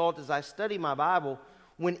a result, as I study my Bible,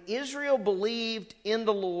 when Israel believed in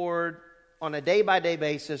the Lord on a day-by-day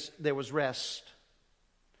basis, there was rest.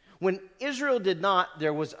 When Israel did not,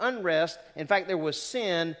 there was unrest. In fact, there was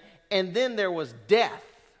sin. And then there was death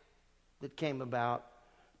that came about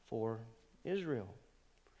for Israel.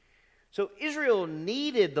 So Israel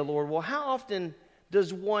needed the Lord. Well, how often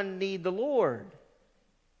does one need the Lord?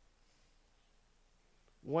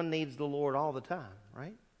 One needs the Lord all the time,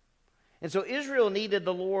 right? And so Israel needed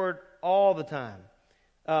the Lord all the time.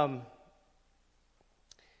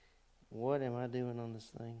 What am I doing on this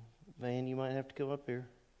thing? Van, you might have to come up here.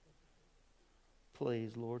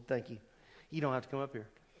 Please, Lord. Thank you. You don't have to come up here.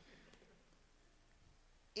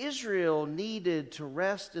 Israel needed to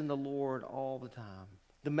rest in the Lord all the time.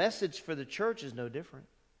 The message for the church is no different.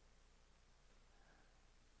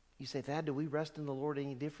 You say, Thad, do we rest in the Lord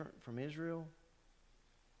any different from Israel?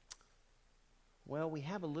 Well, we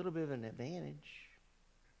have a little bit of an advantage,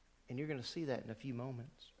 and you're going to see that in a few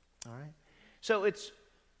moments. All right? So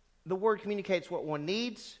the word communicates what one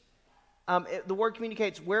needs. The word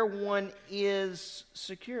communicates where one is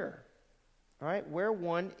secure. All right? Where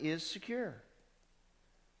one is secure.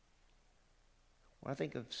 When I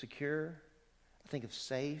think of secure, I think of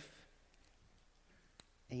safe.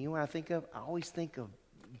 And you know what I think of? I always think of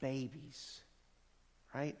babies,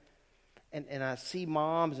 right? And I see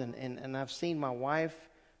moms, and I've seen my wife,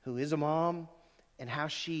 who is a mom, and how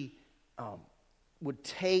she would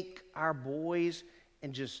take our boys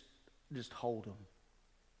and just hold them.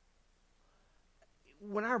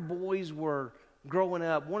 When our boys were growing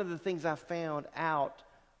up, one of the things I found out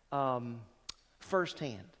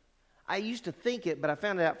firsthand, I used to think it, but I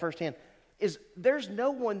found it out firsthand, is there's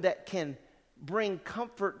no one that can bring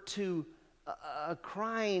comfort to a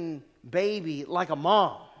crying baby like a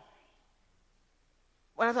mom.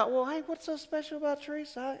 And I thought, well, hey, what's so special about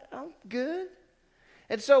Teresa? I'm good.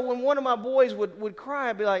 And so when one of my boys would cry,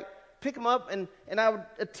 I'd be like, pick him up, and I would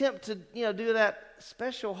attempt to, do that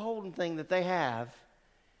special holding thing that they have,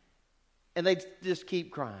 and they'd just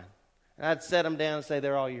keep crying. And I'd set them down and say,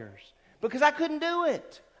 they're all yours. Because I couldn't do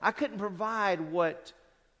it. I couldn't provide what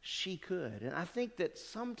she could. And I think that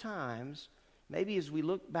sometimes, maybe as we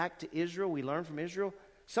look back to Israel, we learn from Israel,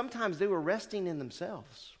 sometimes they were resting in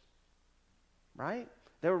themselves, right?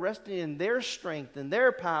 They were resting in their strength and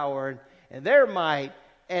their power and their might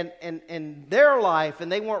and their life, and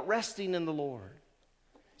they weren't resting in the Lord.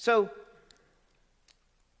 So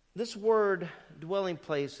this word, dwelling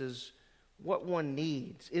place, is what one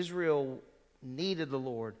needs. Israel needed the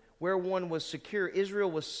Lord. Where one was secure, Israel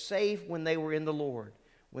was safe when they were in the Lord.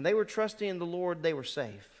 When they were trusting in the Lord, they were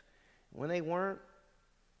safe. When they weren't,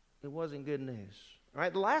 it wasn't good news. All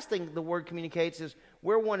right, the last thing the word communicates is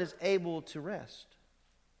where one is able to rest.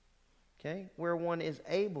 Okay, where one is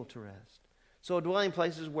able to rest. So a dwelling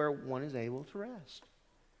place is where one is able to rest.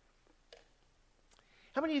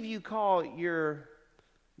 How many of you call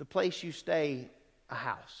the place you stay a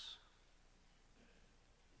house?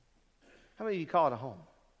 How many of you call it a home?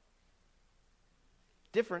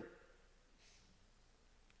 Different.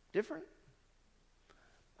 Different?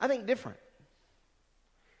 I think different.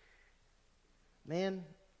 Man,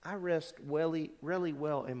 I rest really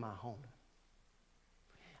well in my home.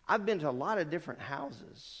 I've been to a lot of different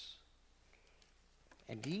houses.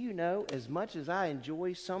 And do you know, as much as I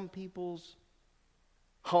enjoy some people's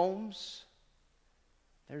homes,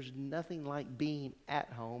 there's nothing like being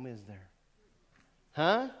at home, is there?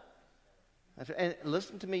 Huh? And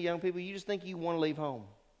listen to me, young people, you just think you want to leave home,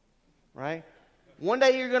 right? One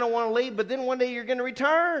day you're going to want to leave, but then one day you're going to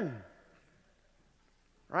return,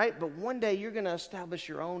 right? But one day you're going to establish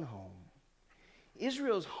your own home.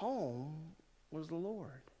 Israel's home was the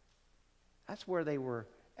Lord. That's where they were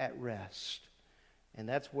at rest. And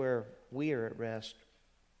that's where we are at rest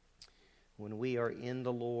when we are in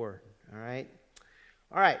the Lord. All right?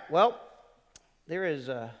 All right, well, there is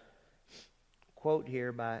a quote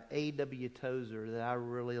here by A.W. Tozer that I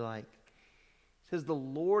really like. It says, "The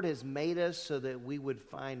Lord has made us so that we would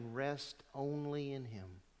find rest only in Him."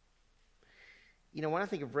 You know, when I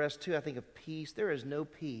think of rest, too, I think of peace. There is no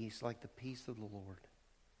peace like the peace of the Lord.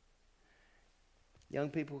 Young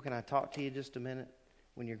people, can I talk to you just a minute?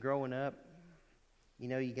 When you're growing up, you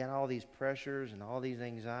know, you got all these pressures and all these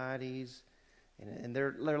anxieties, and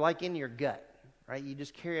they're like in your gut, right? You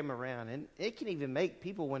just carry them around. And it can even make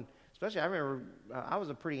people, especially I remember I was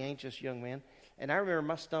a pretty anxious young man, and I remember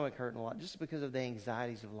my stomach hurting a lot just because of the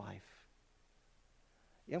anxieties of life.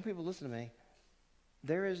 Young people, listen to me.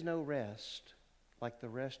 There is no rest like the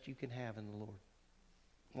rest you can have in the Lord.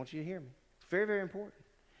 I want you to hear me. It's very, very important.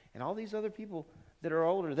 And all these other people that are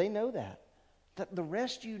older, they know that the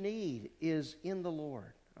rest you need is in the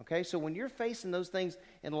Lord. Okay? So when you're facing those things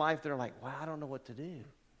in life that are like, wow, I don't know what to do,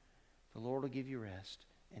 the Lord will give you rest,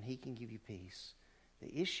 and He can give you peace.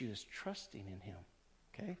 The issue is trusting in Him.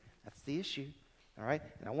 Okay? That's the issue. All right?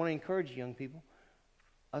 And I want to encourage you, young people.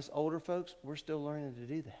 Us older folks, we're still learning to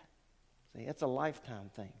do that. See, that's a lifetime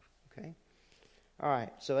thing. Okay? All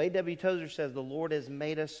right. So A.W. Tozer says, the Lord has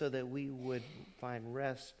made us so that we would find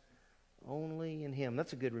rest only in Him.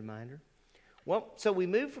 That's a good reminder. Well, so we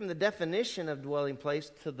move from the definition of dwelling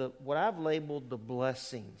place to what I've labeled the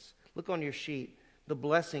blessings. Look on your sheet, the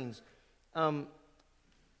blessings. And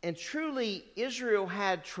truly, Israel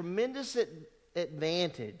had tremendous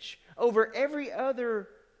advantage over every other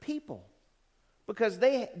people because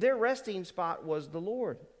their resting spot was the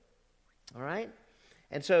Lord. All right?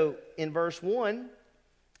 And so in verse 1,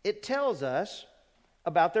 it tells us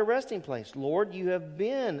about their resting place. Lord, you have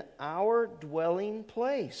been our dwelling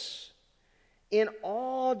place in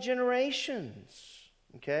all generations.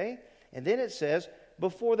 Okay? And then it says,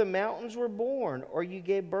 before the mountains were born, or you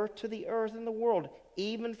gave birth to the earth and the world,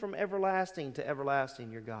 even from everlasting to everlasting,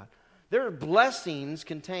 your God. There are blessings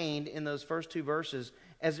contained in those first two verses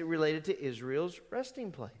as it related to Israel's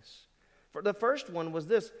resting place. For the first one was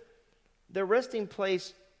this: their resting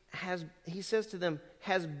place he says to them,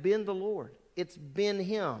 has been the Lord. It's been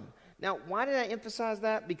Him. Now, why did I emphasize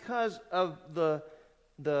that? Because of the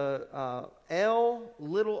L,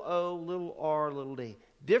 little o, little r, little d.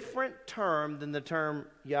 Different term than the term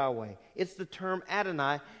Yahweh. It's the term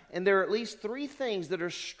Adonai, and there are at least three things that are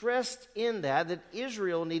stressed in that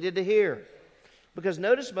Israel needed to hear. Because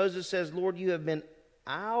notice Moses says, Lord, you have been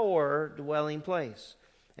our dwelling place.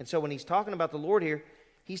 And so when he's talking about the Lord here,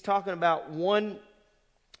 he's talking about one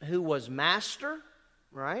who was master,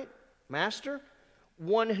 right? Master.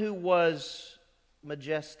 One who was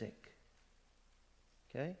majestic.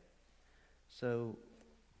 Okay? So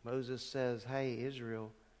Moses says, hey,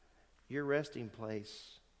 Israel, your resting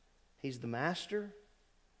place, He's the master,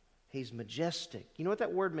 He's majestic. You know what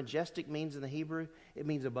that word majestic means in the Hebrew? It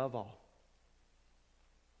means above all.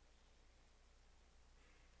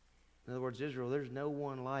 In other words, Israel, there's no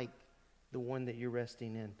one like the one that you're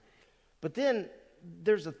resting in. But then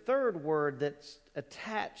there's a third word that's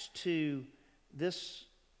attached to this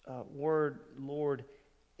word, Lord,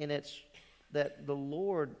 and it's that the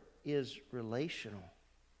Lord is relational.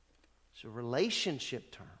 It's a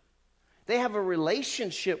relationship term. They have a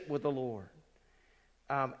relationship with the Lord.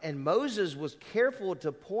 And Moses was careful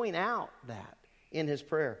to point out that in his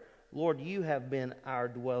prayer. Lord, you have been our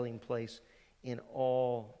dwelling place in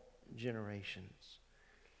all generations.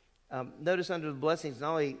 Notice under the blessings,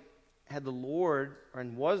 not only had the Lord,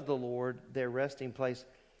 and was the Lord, their resting place,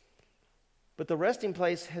 but the resting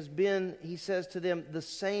place has been, he says to them, the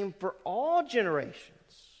same for all generations.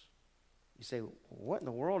 You say, what in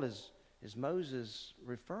the world is Moses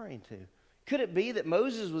referring to? Could it be that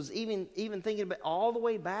Moses was even thinking about all the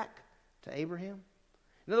way back to Abraham?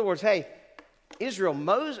 In other words, hey, Israel,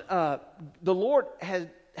 the Lord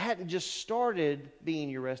hadn't just started being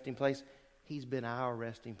your resting place. He's been our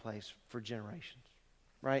resting place for generations,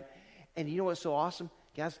 right? And you know what's so awesome?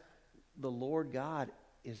 Guys, the Lord God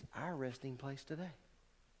is our resting place today.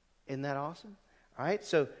 Isn't that awesome? All right,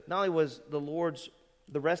 so not only was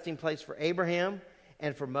the resting place for Abraham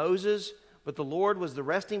and for Moses, but the Lord was the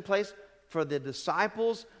resting place for the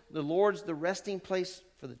disciples. The Lord's the resting place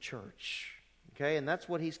for the church. Okay, and that's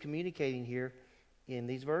what he's communicating here in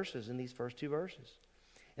these verses, in these first two verses.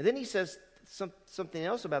 And then he says something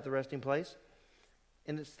else about the resting place.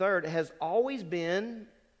 And it's third, has always been,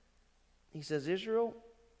 he says, Israel,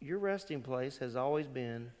 your resting place has always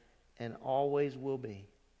been and always will be.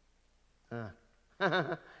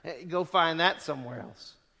 Go find that somewhere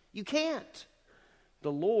else. You can't.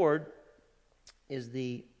 The Lord is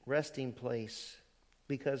the resting place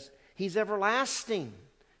because He's everlasting.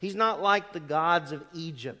 He's not like the gods of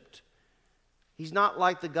Egypt. He's not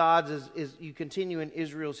like the gods, as you continue in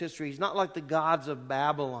Israel's history, He's not like the gods of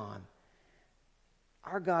Babylon.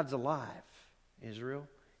 Our God's alive, Israel.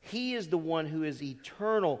 He is the one who is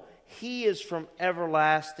eternal. He is from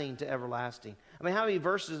everlasting to everlasting. I mean, how many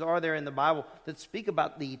verses are there in the Bible that speak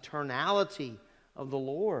about the eternality of the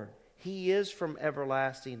Lord? He is from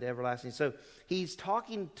everlasting to everlasting. So he's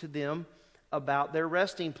talking to them about their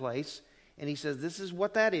resting place, and he says, this is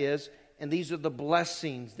what that is, and these are the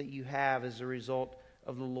blessings that you have as a result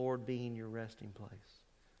of the Lord being your resting place.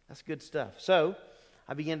 That's good stuff. So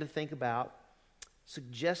I began to think about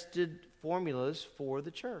suggested formulas for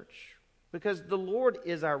the church. Because the Lord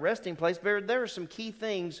is our resting place, there are some key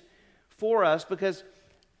things for us because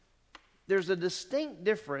there's a distinct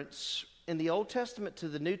difference in the Old Testament to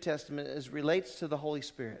the New Testament as relates to the Holy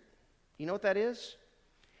Spirit. You know what that is?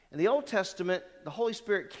 In the Old Testament, the Holy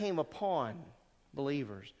Spirit came upon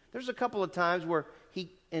believers. There's a couple of times where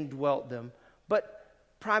He indwelt them, but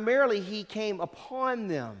primarily He came upon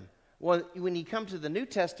them. Well, when you come to the New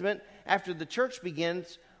Testament, after the church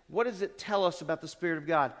begins, what does it tell us about the Spirit of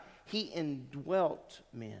God? He indwelt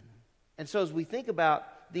men. And so as we think about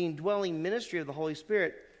the indwelling ministry of the Holy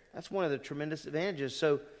Spirit, that's one of the tremendous advantages.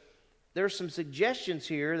 So there are some suggestions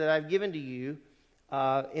here that I've given to you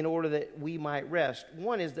in order that we might rest.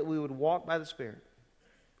 One is that we would walk by the Spirit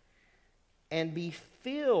and be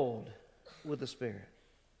filled with the Spirit.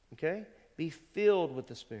 Okay? Be filled with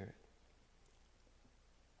the Spirit.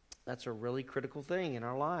 That's a really critical thing in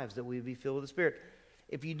our lives, that we be filled with the Spirit.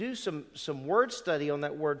 If you do some word study on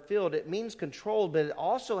that word filled, it means controlled, but it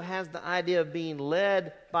also has the idea of being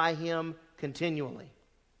led by Him continually.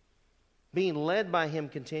 Being led by Him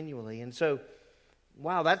continually. And so,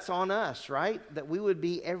 wow, that's on us, right? That we would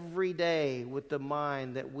be every day with the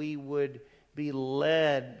mind that we would be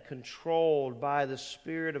led, controlled by the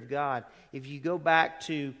Spirit of God. If you go back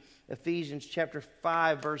to Ephesians chapter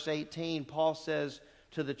 5, verse 18, Paul says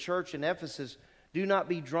to the church in Ephesus, Do not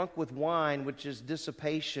be drunk with wine, which is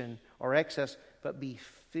dissipation or excess, but be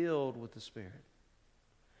filled with the Spirit.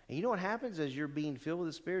 And you know what happens as you're being filled with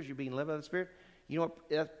the Spirit, as you're being led by the Spirit? You know what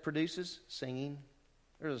that produces? Singing.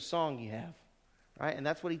 There's a song you have, right? And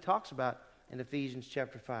that's what he talks about in Ephesians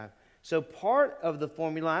chapter 5. So part of the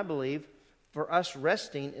formula, I believe, for us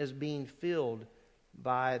resting is being filled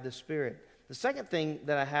by the Spirit. The second thing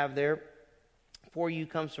that I have there for you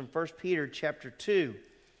comes from 1 Peter chapter 2.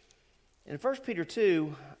 In 1 Peter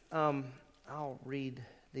 2, I'll read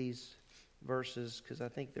these verses because I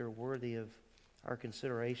think they're worthy of our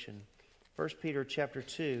consideration. 1 Peter chapter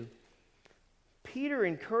 2. Peter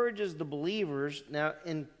encourages the believers. Now,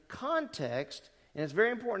 in context, and it's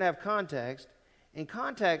very important to have context, in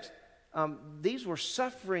context, these were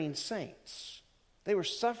suffering saints. They were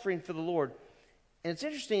suffering for the Lord. And it's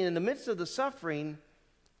interesting, in the midst of the suffering,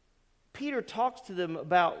 Peter talks to them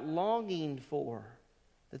about longing for,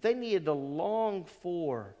 that they needed to long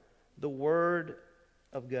for the Word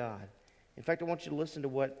of God. In fact, I want you to listen to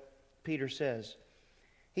what Peter says.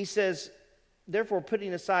 He says, therefore,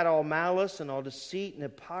 putting aside all malice and all deceit and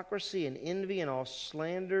hypocrisy and envy and all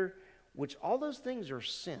slander, which all those things are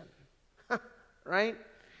sin, right?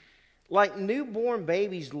 Like newborn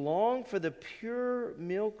babies, long for the pure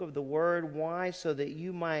milk of the Word. Why? So that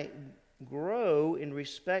you might grow in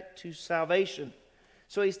respect to salvation.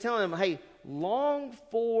 So he's telling them, hey, long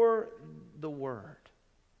for the Word.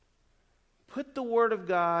 Put the Word of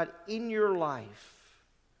God in your life.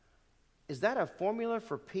 Is that a formula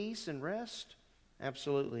for peace and rest?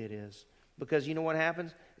 Absolutely it is. Because you know what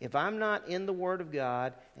happens? If I'm not in the Word of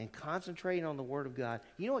God and concentrating on the Word of God,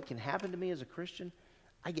 you know what can happen to me as a Christian?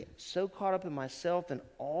 I get so caught up in myself and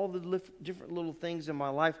all the different little things in my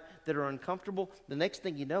life that are uncomfortable. The next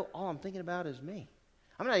thing you know, all I'm thinking about is me.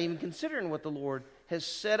 I'm not even considering what the Lord has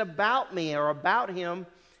said about me or about Him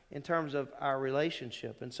in terms of our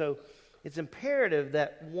relationship. And so it's imperative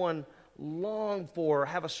that one long for,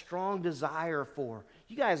 have a strong desire for.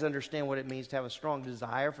 You guys understand what it means to have a strong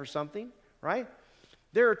desire for something, right?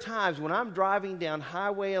 There are times when I'm driving down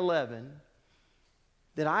Highway 11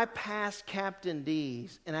 that I pass Captain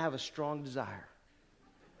D's and I have a strong desire.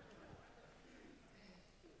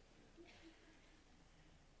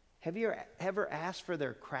 Have you ever asked for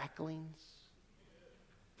their cracklings?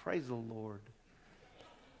 Praise the Lord.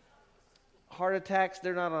 Heart attacks,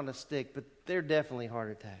 they're not on a stick, but they're definitely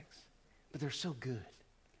heart attacks. But they're so good.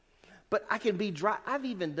 But I can be I've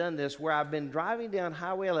even done this where I've been driving down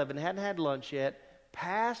Highway 11, hadn't had lunch yet,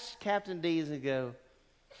 pass Captain D's and go,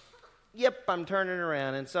 yep, I'm turning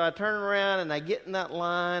around. And so I turn around and I get in that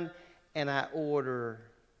line and I order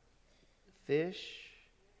fish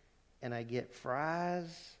and I get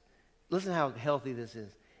fries. Listen how healthy this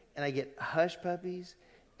is. And I get hush puppies.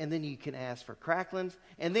 And then you can ask for cracklings.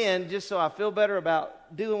 And then, just so I feel better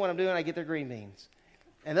about doing what I'm doing, I get their green beans.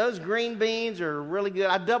 And those green beans are really good.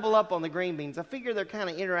 I double up on the green beans. I figure they're kind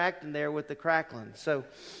of interacting there with the cracklings. So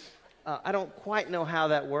I don't quite know how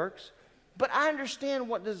that works. But I understand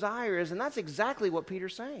what desire is, and that's exactly what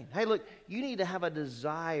Peter's saying. Hey, look, you need to have a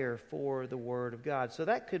desire for the Word of God. So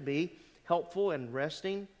that could be helpful in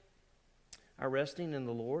resting in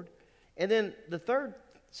the Lord. And then the third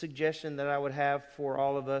suggestion that I would have for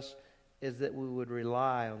all of us is that we would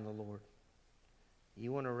rely on the Lord.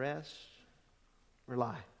 You want to rest?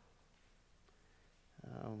 Rely.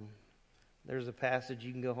 There's a passage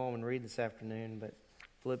you can go home and read this afternoon, but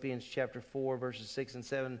Philippians chapter 4, verses 6 and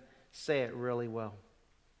 7 say it really well.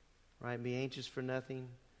 Right? Be anxious for nothing,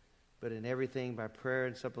 but in everything by prayer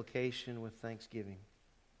and supplication with thanksgiving.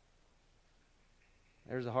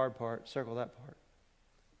 There's the hard part. Circle that part.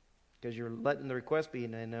 Because you're letting the request be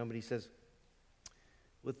made known, but he says,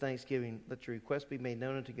 with thanksgiving, let your request be made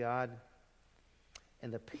known unto God,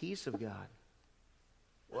 and the peace of God.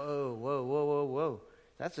 Whoa, whoa, whoa, whoa, whoa.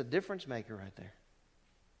 That's a difference maker right there.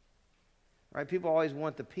 Right? People always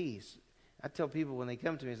want the peace. I tell people when they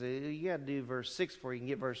come to me, I say, you got to do verse 6 before you can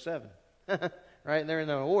get verse 7. Right? And they're in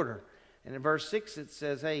no order. And in verse 6 it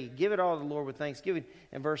says, hey, give it all to the Lord with thanksgiving.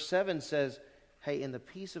 And verse 7 says, hey, in the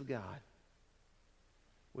peace of God,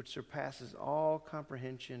 which surpasses all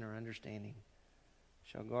comprehension or understanding,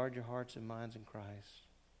 shall guard your hearts and minds in Christ.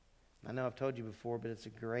 I know I've told you before, but it's a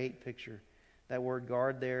great picture. That word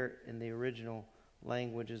guard there in the original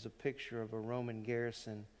language is a picture of a Roman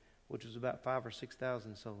garrison, which was about 5,000 or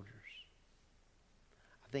 6,000 soldiers.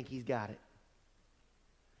 I think he's got it.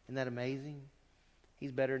 Isn't that amazing?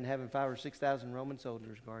 He's better than having 5,000 or 6,000 Roman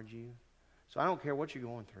soldiers guard you. So I don't care what you're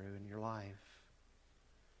going through in your life.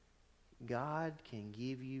 God can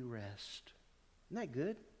give you rest. Isn't that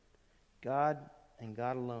good? God and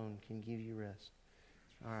God alone can give you rest.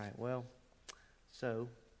 All right, well, So,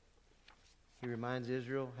 he reminds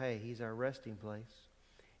Israel, hey, he's our resting place.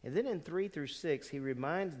 And then in 3 through 6, he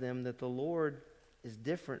reminds them that the Lord is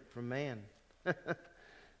different from man.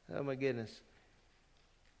 Oh my goodness.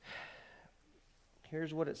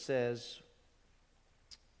 Here's what it says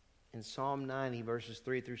in Psalm 90, verses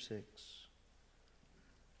 3 through 6.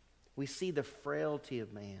 We see the frailty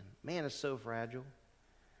of man. Man is so fragile.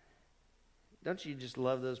 Don't you just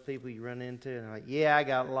love those people you run into and are like, yeah, I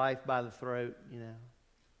got life by the throat, you know.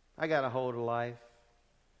 I got a hold of life.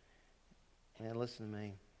 Man, listen to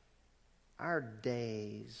me. Our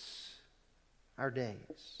days,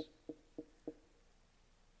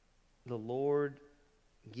 the Lord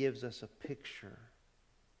gives us a picture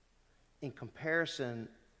in comparison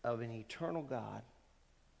of an eternal God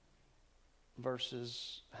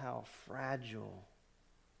versus how fragile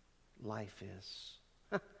life is.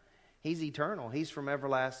 He's eternal. He's from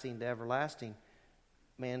everlasting to everlasting.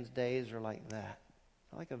 Man's days are like that,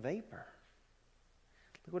 like a vapor.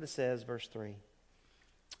 Look what it says, verse 3.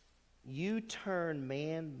 You turn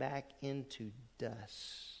man back into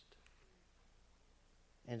dust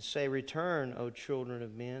and say, return, O children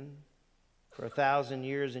of men. For 1,000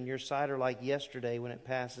 years in your sight are like yesterday when it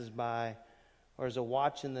passes by, or as a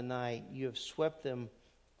watch in the night. You have swept them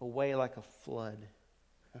away like a flood.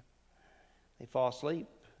 They fall asleep.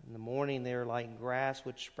 In the morning they are like grass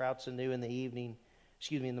which sprouts anew in the evening.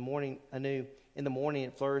 In the morning anew. In the morning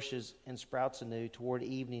it flourishes and sprouts anew. Toward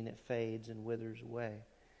evening it fades and withers away.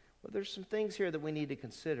 Well, there's some things here that we need to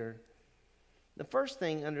consider. The first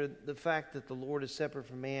thing under the fact that the Lord is separate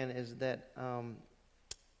from man is that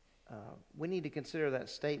we need to consider that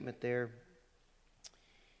statement there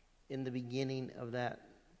in the beginning of that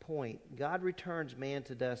point. God returns man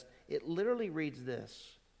to dust. It literally reads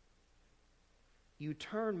this. You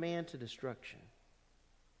turn man to destruction.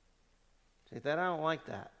 Say that, I don't like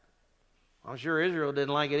that. I'm sure Israel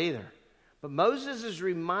didn't like it either. But Moses is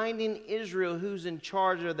reminding Israel who's in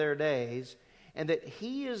charge of their days and that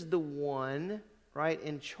he is the one, right,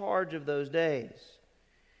 in charge of those days.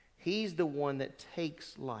 He's the one that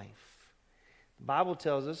takes life. The Bible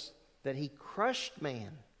tells us that he crushed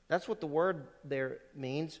man. That's what the word there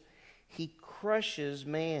means. He crushes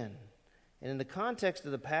man. And in the context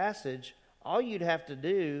of the passage, all you'd have to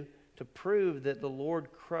do to prove that the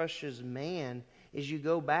Lord crushes man is you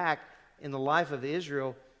go back in the life of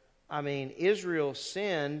Israel. I mean, Israel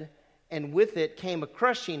sinned, and with it came a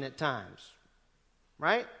crushing at times.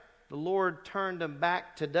 Right? The Lord turned them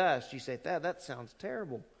back to dust. You say, that sounds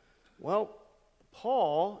terrible. Well,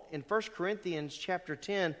 Paul in 1 Corinthians chapter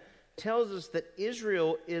 10 tells us that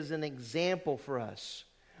Israel is an example for us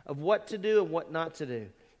of what to do and what not to do.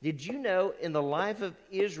 Did you know in the life of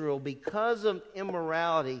Israel, because of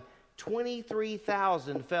immorality,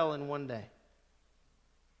 23,000 fell in one day?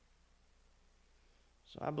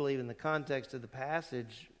 So I believe in the context of the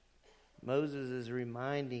passage, Moses is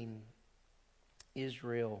reminding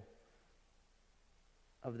Israel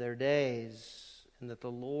of their days and that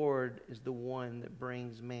the Lord is the one that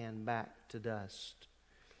brings man back to dust.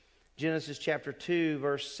 Genesis chapter 2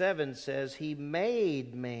 verse 7 says, He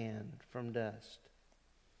made man from dust.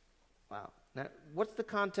 Wow. Now, what's the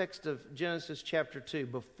context of Genesis chapter 2?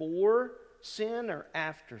 Before sin or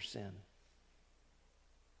after sin?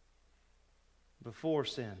 Before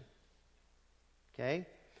sin. Okay?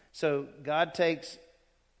 So God takes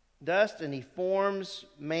dust and He forms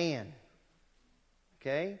man.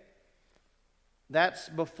 Okay? That's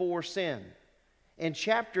before sin. In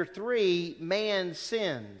chapter 3, man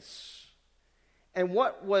sins. And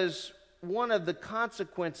what was one of the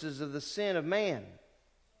consequences of the sin of man?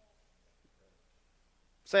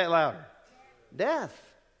 Say it louder. Death.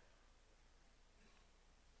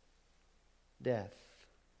 Death.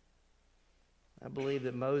 I believe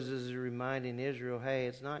that Moses is reminding Israel, hey,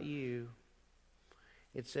 it's not you.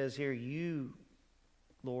 It says here, you,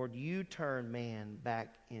 Lord, you turn man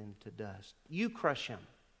back into dust. You crush him.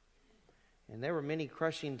 And there were many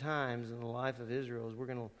crushing times in the life of Israel, as we're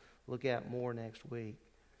going to look at more next week.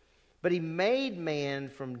 But He made man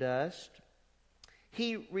from dust.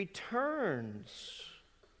 He returns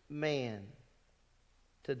man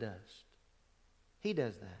to dust. He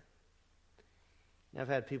does that. Now, I've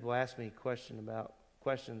had people ask me questions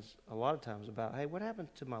a lot of times about, hey, what happens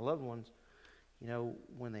to my loved ones,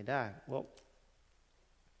 when they die? Well,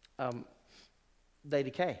 they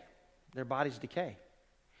decay. Their bodies decay.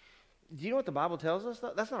 Do you know what the Bible tells us?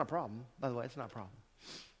 That's not a problem, by the way. It's not a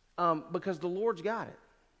problem. Because the Lord's got it.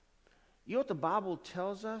 You know what the Bible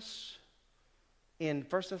tells us in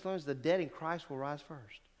 1 Thessalonians? The dead in Christ will rise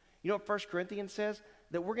first. You know what 1 Corinthians says?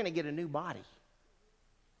 That we're going to get a new body.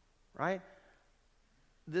 Right?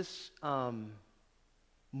 This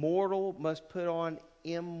mortal must put on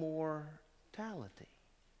immortality.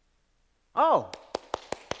 Oh,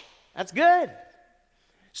 that's good.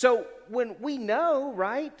 So when we know,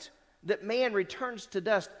 right, that man returns to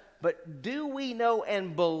dust, but do we know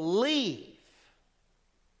and believe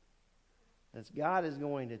that God is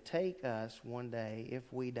going to take us one day if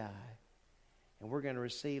we die, and we're going to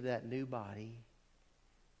receive that new body?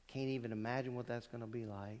 Can't even imagine what that's going to be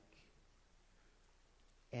like.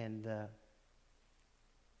 And the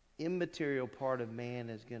immaterial part of man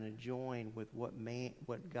is going to join with what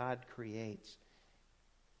God creates,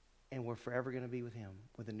 and we're forever going to be with Him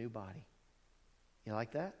with a new body. You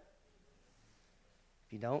like that?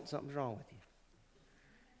 If you don't, something's wrong with you.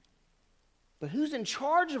 But who's in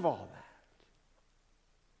charge of all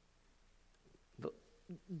that?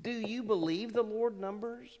 Do you believe the Lord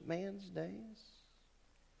numbers man's days?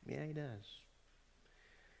 Yeah, He does.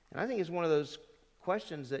 And I think it's one of those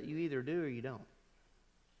questions that you either do or you don't.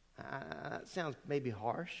 It sounds maybe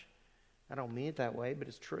harsh. I don't mean it that way, but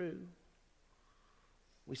it's true.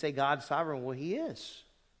 We say God's sovereign. Well, He is.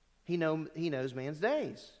 He knows man's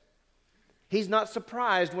days. He's not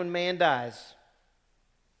surprised when man dies.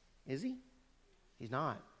 Is He? He's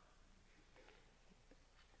not.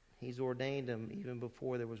 He's ordained him even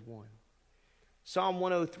before there was one. Psalm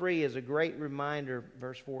 103 is a great reminder,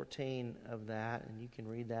 verse 14, of that, and you can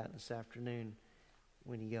read that this afternoon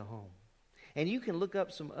when you go home. And you can look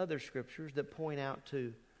up some other scriptures that point out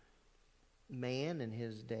to man and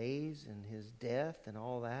his days and his death and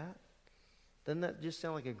all that. Doesn't that just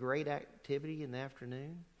sound like a great activity in the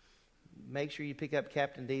afternoon? Make sure you pick up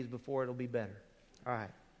Captain D's before it'll be better. All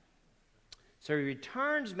right. So He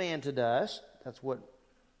returns man to dust. That's what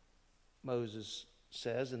Moses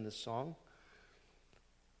says in this song.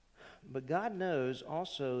 But God knows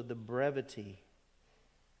also the brevity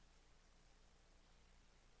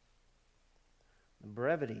of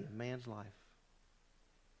man's life.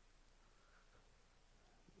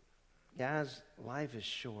 Guys, life is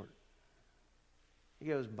short. It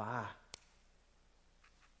goes by.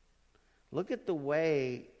 Look at the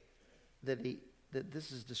way that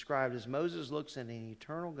this is described as Moses looks at an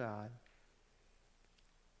eternal God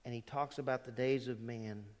and he talks about the days of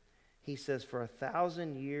man. He says, for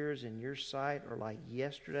 1,000 years in your sight are like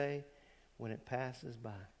yesterday when it passes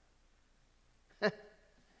by.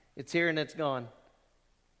 It's here and it's gone.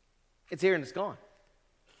 It's here and it's gone.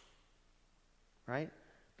 Right?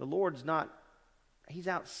 The Lord's not, He's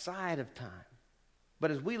outside of time. But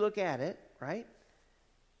as we look at it, right,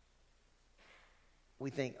 we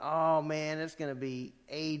think, oh man, it's going to be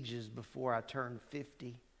ages before I turn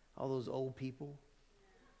 50. All those old people.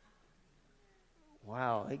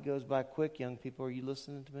 Wow, it goes by quick, young people. Are you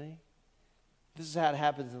listening to me? This is how it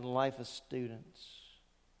happens in the life of students.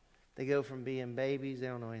 They go from being babies, they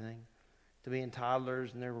don't know anything, to being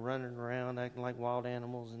toddlers, and they're running around acting like wild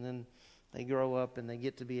animals, and then they grow up and they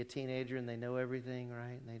get to be a teenager and they know everything,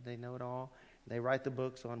 right? They know it all. They write the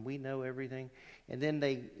books on we know everything. And then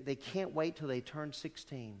they can't wait till they turn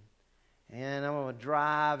 16. And I'm going to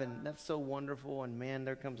drive, and that's so wonderful. And man,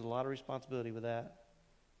 there comes a lot of responsibility with that.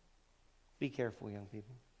 Be careful, young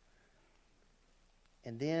people.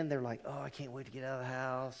 And then they're like, oh, I can't wait to get out of the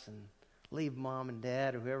house and leave mom and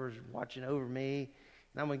dad or whoever's watching over me.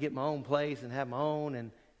 And I'm going to get my own place and have my own.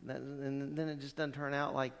 And then it just doesn't turn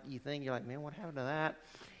out like you think. You're like, man, what happened to that?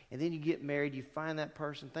 And then you get married, you find that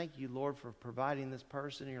person. Thank you, Lord, for providing this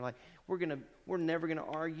person. And you're like, we're never gonna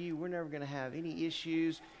argue. We're never gonna have any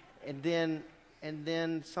issues. And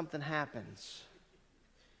then something happens.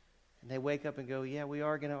 And they wake up and go, yeah, we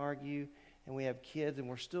are gonna argue. And we have kids, and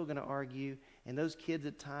we're still gonna argue. And those kids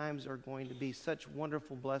at times are going to be such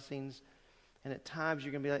wonderful blessings. And at times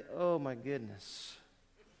you're gonna be like, oh my goodness.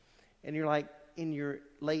 And you're like, in your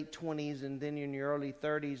late 20s and then in your early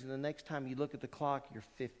 30s, and the next time you look at the clock, you're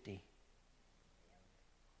 50.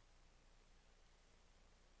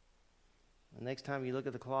 The next time you look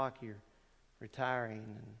at the clock, you're retiring.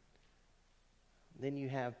 And then you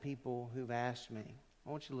have people who've asked me, I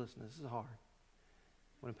want you to listen, this is hard.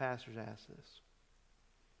 When pastors ask this,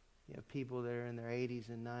 you have people that are in their 80s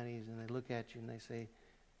and 90s, and they look at you and they say,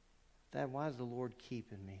 Dad, why is the Lord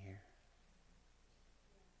keeping me here?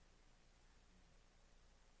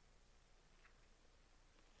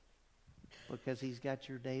 Because He's got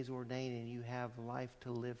your days ordained and you have life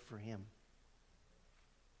to live for Him.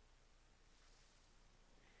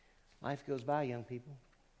 Life goes by, young people.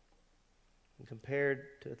 When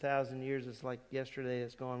compared to 1,000 years, it's like yesterday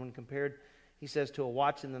it's gone. When compared, He says, to a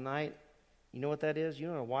watch in the night, you know what that is? You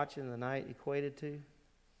know what a watch in the night equated to?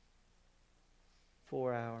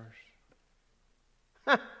 4 hours.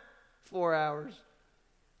 4 hours.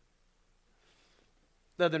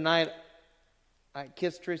 The other night, I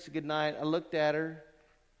kissed Teresa goodnight. I looked at her,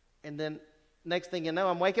 and then next thing you know,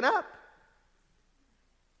 I'm waking up.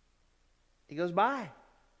 It goes by.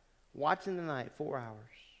 Watching the night, 4 hours.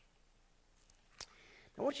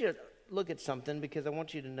 I want you to look at something because I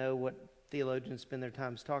want you to know what theologians spend their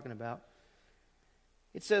time talking about.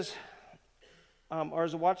 It says, or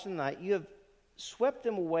as I watch the night, you have swept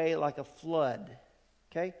them away like a flood.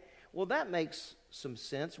 Okay? Well, that makes some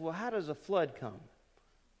sense. Well, how does a flood come?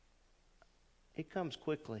 It comes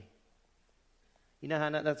quickly. You know how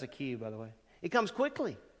that's a cue, by the way. It comes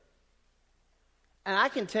quickly. And I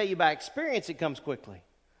can tell you by experience it comes quickly.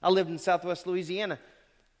 I lived in southwest Louisiana.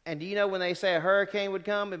 And do you know when they say a hurricane would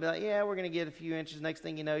come, they'd be like, yeah, we're going to get a few inches. Next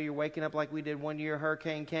thing you know, you're waking up like we did one year. A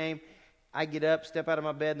hurricane came. I get up, step out of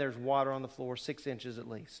my bed, and there's water on the floor, 6 inches at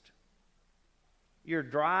least. You're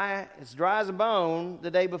dry. It's dry as a bone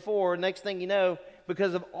the day before. Next thing you know,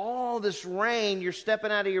 because of all this rain, you're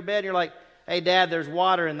stepping out of your bed, and you're like, hey, Dad, there's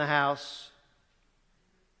water in the house.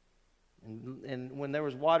 And when there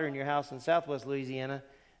was water in your house in southwest Louisiana,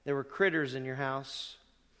 there were critters in your house.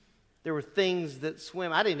 There were things that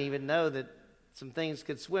swim. I didn't even know that some things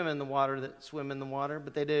could swim in the water that swim in the water,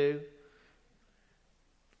 but they do.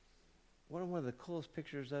 One of the coolest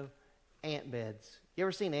pictures, though, ant beds. You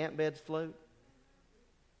ever seen ant beds float?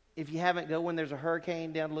 If you haven't, go when there's a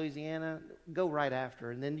hurricane down in Louisiana, go right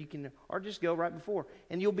after, and then you can, or just go right before,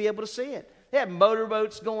 and you'll be able to see it. They have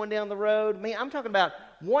motorboats going down the road. I mean, I'm talking about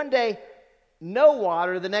one day, no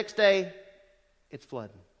water. The next day, it's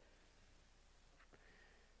flooding.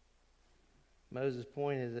 Moses'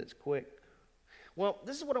 point is it's quick. Well,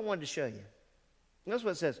 this is what I wanted to show you. That's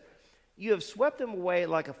what it says. You have swept them away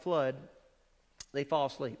like a flood. They fall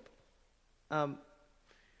asleep.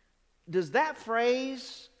 Does that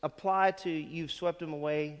phrase apply to you've swept them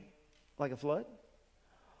away like a flood?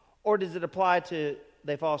 Or does it apply to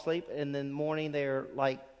they fall asleep and in the morning they're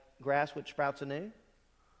like grass which sprouts anew?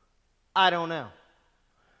 I don't know.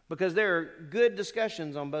 Because there are good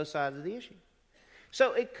discussions on both sides of the issue.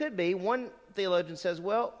 So it could be, one theologian says,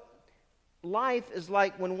 well, life is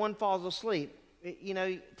like when one falls asleep.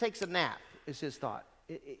 It takes a nap, is his thought.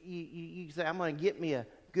 You say, I'm going to get me a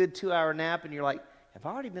good 2-hour nap, and you're like, have I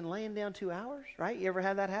already been laying down 2 hours? Right? You ever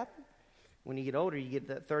had that happen? When you get older, you get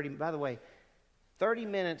that 30. By the way, 30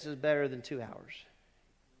 minutes is better than 2 hours.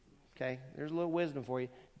 Okay? There's a little wisdom for you.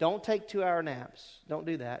 Don't take 2-hour naps. Don't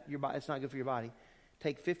do that. It's not good for your body.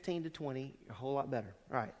 Take 15 to 20. A whole lot better.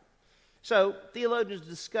 All right. So, theologians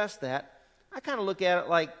discuss that. I kind of look at it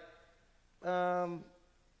like,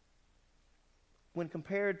 when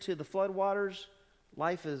compared to the floodwaters,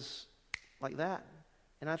 life is like that.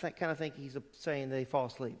 And I kind of think he's saying they fall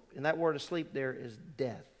asleep. And that word asleep there is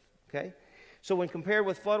death. Okay? So when compared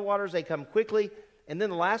with floodwaters, they come quickly. And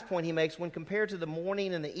then the last point he makes, when compared to the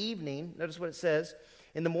morning and the evening, notice what it says.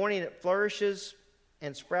 In the morning it flourishes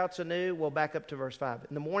and sprouts anew. We'll back up to verse 5.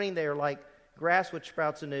 In the morning they are like grass which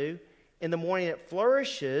sprouts anew. In the morning it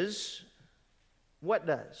flourishes. What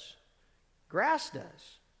does? Grass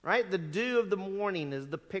does. Right? The dew of the morning is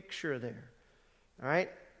the picture there. All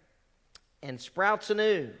right? And sprouts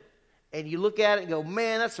anew. And you look at it and go,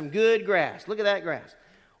 man, that's some good grass. Look at that grass.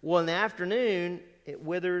 Well, in the afternoon, it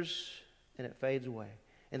withers and it fades away.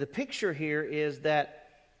 And the picture here is that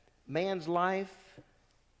man's life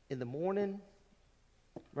in the morning,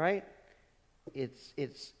 right? It's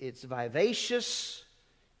vivacious.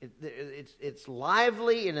 It's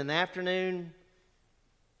lively. And in the afternoon,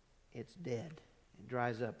 it's dead. It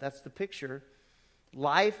dries up. That's the picture.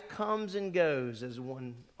 Life comes and goes, as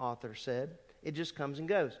one author said. It just comes and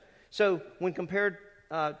goes. So when compared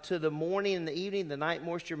to the morning and the evening, the night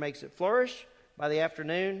moisture makes it flourish. By the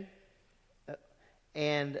afternoon,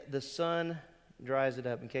 and the sun dries it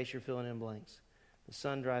up, in case you're filling in blanks. The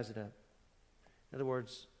sun dries it up. In other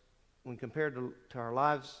words, when compared to our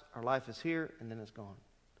lives, our life is here and then it's gone.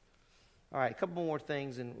 All right, a couple more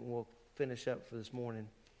things and we'll finish up for this morning.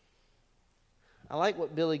 I like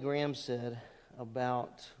what Billy Graham said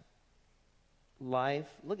about life.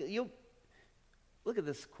 Look at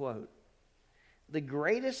this quote. The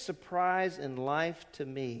greatest surprise in life to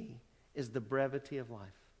me is the brevity of life.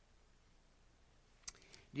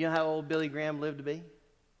 Do you know how old Billy Graham lived to be?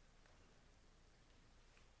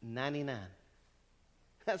 99.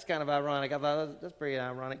 That's kind of ironic. I thought that's a pretty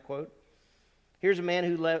ironic quote. Here's a man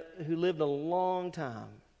who lived a long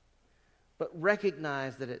time, but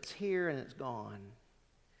recognized that it's here and it's gone.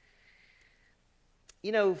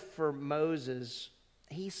 You know, for Moses,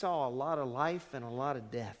 he saw a lot of life and a lot of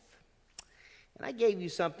death. And I gave you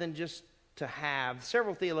something just to have.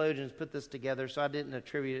 Several theologians put this together, so I didn't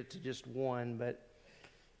attribute it to just one, but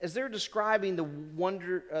as they're describing the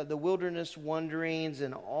wilderness wanderings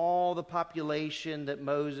and all the population that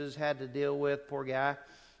Moses had to deal with, poor guy,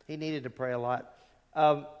 he needed to pray a lot,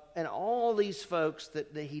 and all these folks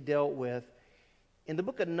that he dealt with, in the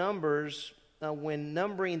book of Numbers, when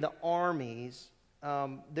numbering the armies,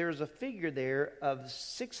 there's a figure there of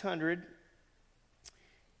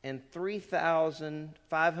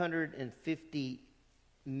 603,550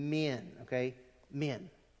 men, okay? Men,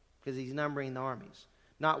 because he's numbering the armies,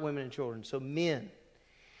 not women and children, so men.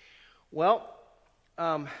 Well,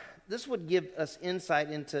 this would give us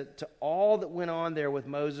insight into all that went on there with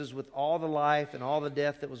Moses, with all the life and all the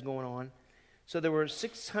death that was going on. So there were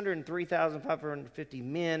 603,550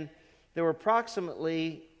 men. There were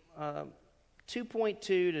approximately 2.2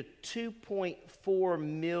 to 2.4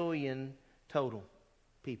 million total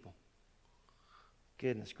people.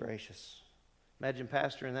 Goodness gracious. Imagine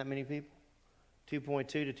pastoring that many people. 2.2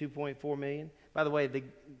 to 2.4 million. By the way, the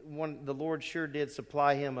Lord sure did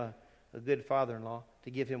supply him a good father-in-law to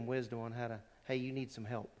give him wisdom on how to, hey, you need some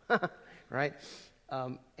help. Right?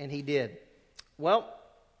 And he did. Well,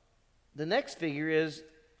 the next figure is,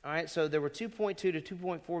 all right, so there were 2.2 to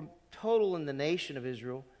 2.4 total in the nation of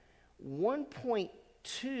Israel.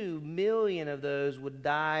 1.2 million of those would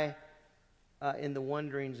die in the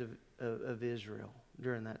wanderings of Israel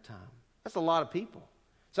during that time. That's a lot of people.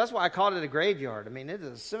 So that's why I called it a graveyard. I mean, it is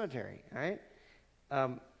a cemetery, right?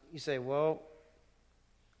 You say, well,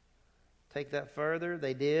 take that further.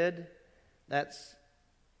 They did. That's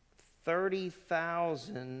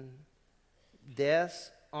 30,000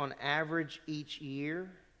 deaths on average each year.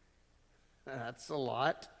 That's a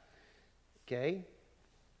lot. Okay.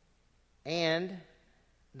 And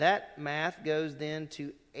that math goes then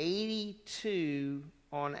to 82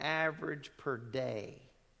 on average per day.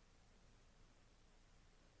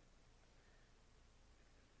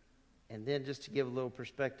 And then just to give a little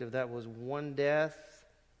perspective, that was one death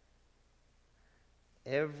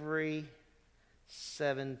every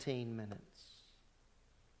 17 minutes.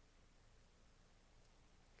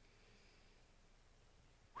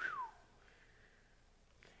 Whew.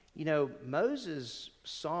 You know, Moses'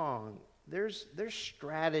 song, there's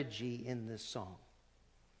strategy in this song.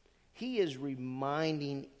 He is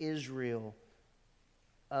reminding Israel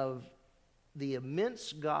of the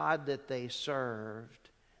immense God that they served,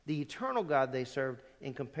 the eternal God they served,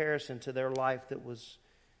 in comparison to their life that was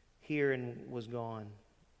here and was gone.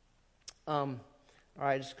 All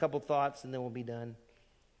right, just a couple thoughts and then we'll be done.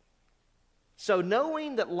 So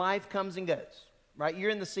knowing that life comes and goes, right? You're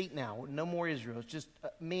in the seat now. No more Israel. It's just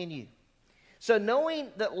me and you. So knowing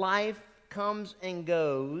that life comes and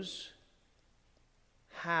goes,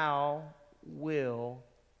 how will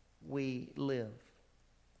we live?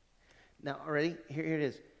 Now, already, here it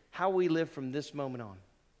is. How we live from this moment on.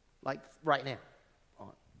 Like right now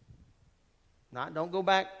on. Don't go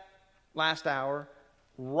back last hour.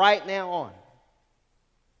 Right now on.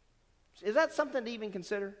 Is that something to even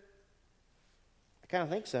consider? I kind of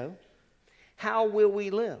think so. How will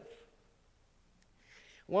we live?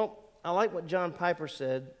 Well, I like what John Piper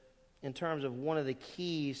said in terms of one of the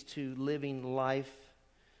keys to living life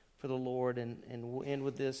for the Lord, and we'll end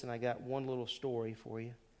with this, and I got one little story for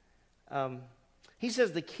you. He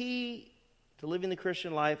says the key to living the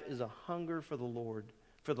Christian life is a hunger for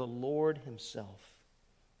the Lord himself.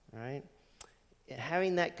 All right?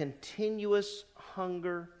 Having that continuous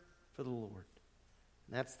hunger for the Lord.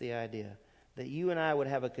 And that's the idea. That you and I would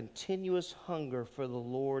have a continuous hunger for the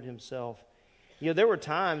Lord himself. You know, there were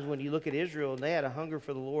times when you look at Israel and they had a hunger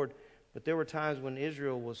for the Lord, but there were times when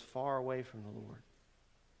Israel was far away from the Lord.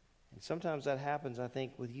 And sometimes that happens, I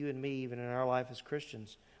think, with you and me, even in our life as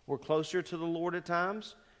Christians. We're closer to the Lord at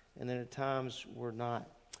times, and then at times we're not.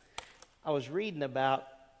 I was reading about,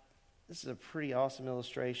 this is a pretty awesome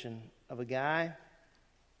illustration of a guy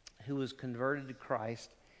who was converted to Christ.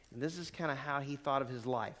 And this is kind of how he thought of his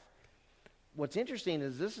life. What's interesting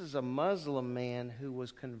is this is a Muslim man who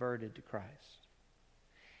was converted to Christ.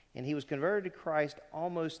 And he was converted to Christ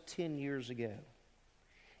almost 10 years ago.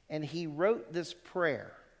 And he wrote this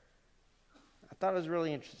prayer. I thought it was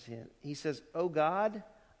really interesting. He says, "Oh God,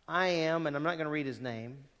 I am," and I'm not going to read his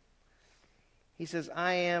name. He says,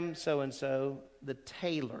 "I am so-and-so, the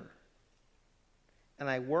tailor, and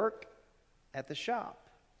I work at the shop.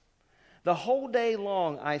 The whole day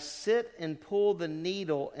long I sit and pull the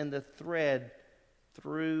needle and the thread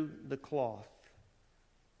through the cloth."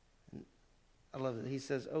 I love it. He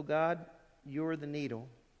says, "Oh God, you're the needle,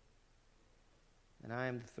 and I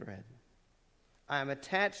am the thread. I am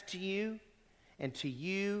attached to you, and to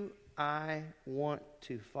you I want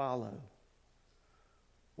to follow.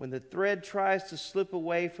 When the thread tries to slip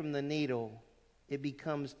away from the needle, it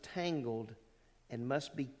becomes tangled and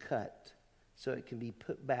must be cut so it can be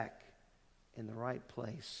put back in the right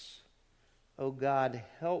place. Oh God,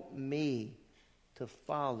 help me to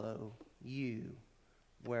follow you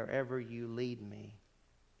wherever you lead me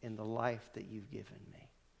in the life that you've given me.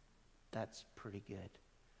 That's pretty good.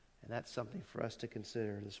 And that's something for us to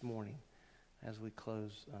consider this morning as we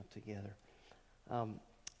close together.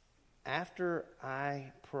 After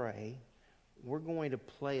I pray, we're going to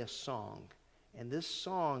play a song. And this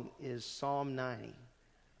song is Psalm 90.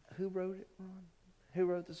 Who wrote it, Ron? Who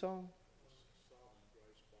wrote the song?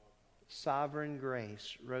 Sovereign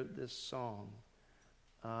Grace wrote this song.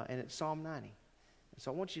 And it's Psalm 90.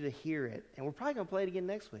 So I want you to hear it. And we're probably going to play it again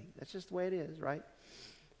next week. That's just the way it is, right?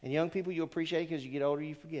 And young people, you'll appreciate it because you get older,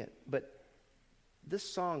 you forget. But this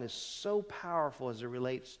song is so powerful as it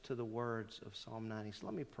relates to the words of Psalm 90. So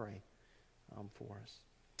let me pray for us.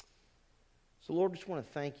 So Lord, I just want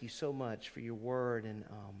to thank you so much for your word. And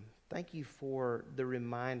thank you for the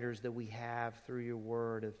reminders that we have through your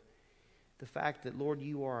word of the fact that, Lord,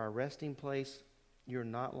 you are our resting place. You're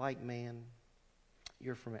not like man.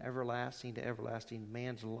 You're from everlasting to everlasting.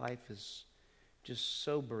 Man's life is just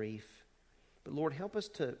so brief. But Lord, help us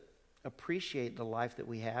to appreciate the life that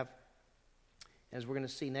we have. As we're going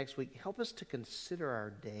to see next week, help us to consider our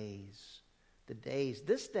days. The days,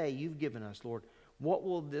 this day you've given us, Lord. What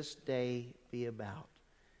will this day be about?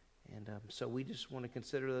 And so we just want to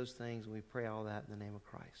consider those things, and we pray all that in the name of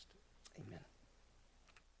Christ. Amen.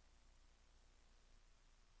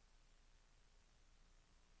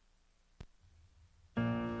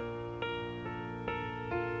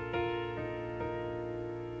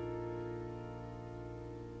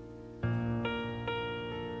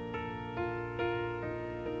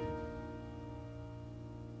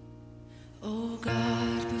 Oh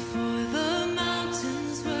God, before the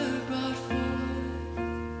mountains were brought forth,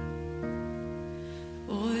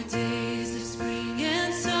 or days of spring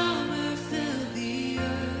and summer filled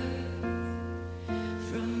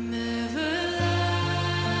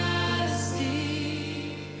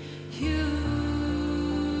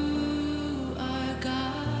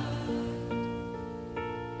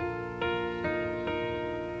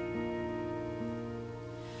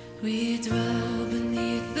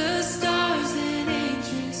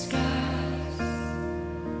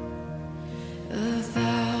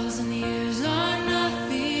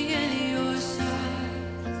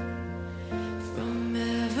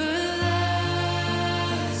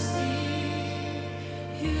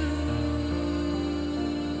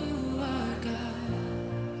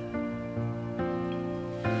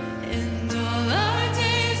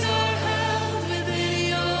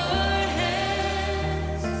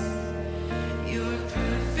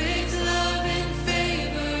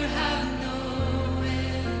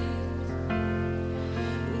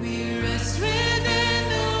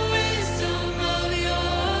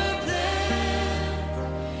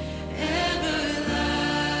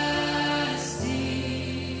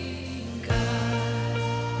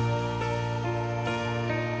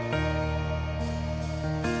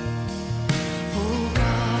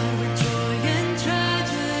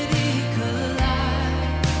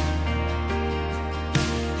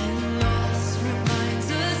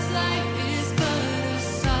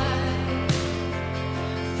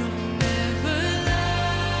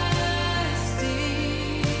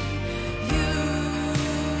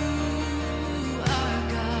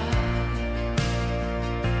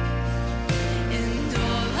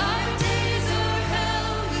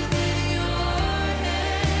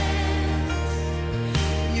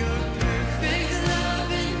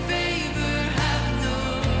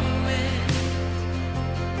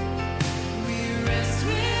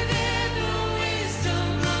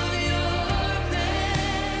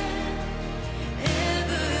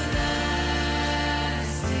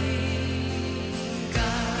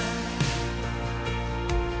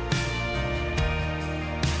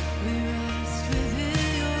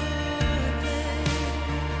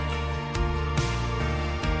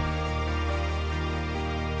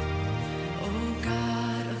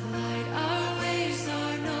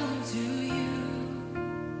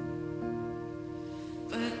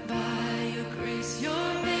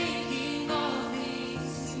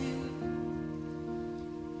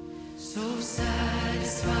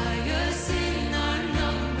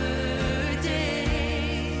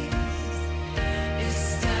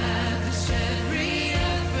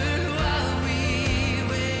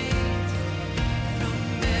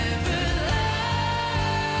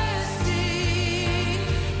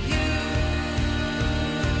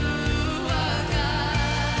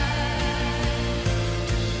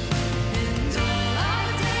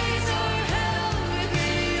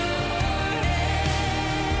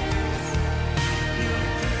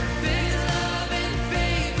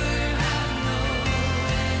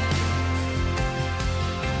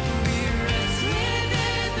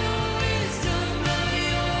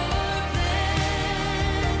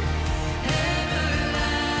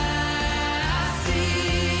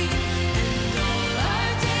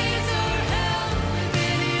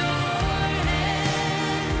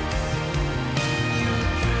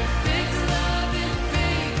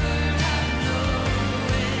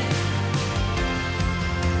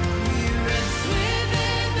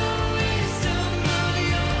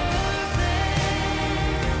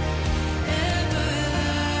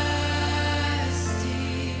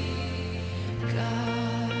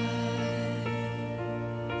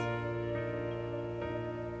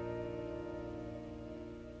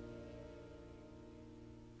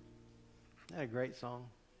that a great song?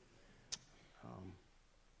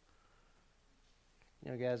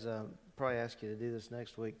 Guys, probably ask you to do this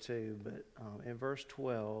next week too, but in verse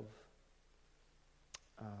 12,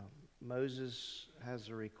 Moses has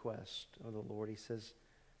a request of the Lord. He says,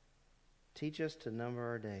 teach us to number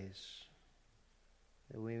our days,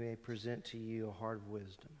 that we may present to you a heart of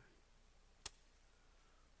wisdom.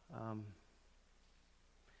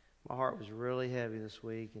 My heart was really heavy this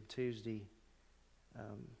week, and Tuesday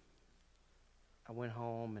I went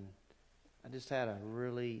home and I just had a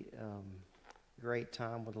really great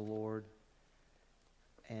time with the Lord,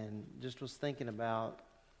 and just was thinking about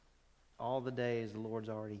all the days the Lord's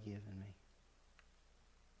already given me.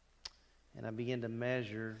 And I began to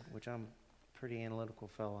measure, which I'm a pretty analytical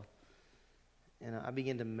fella, and I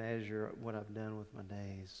began to measure what I've done with my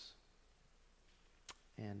days.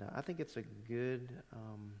 And I think it's a good,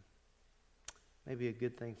 maybe a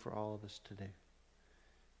good thing for all of us to do.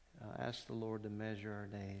 Ask the Lord to measure our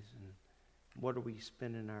days and what are we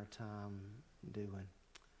spending our time doing.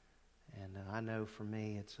 And I know for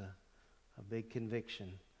me it's a big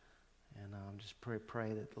conviction. And just pray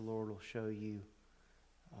that the Lord will show you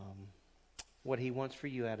what He wants for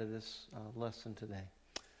you out of this lesson today.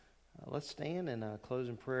 Let's stand and close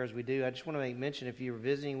in prayer as we do. I just want to make mention, if you're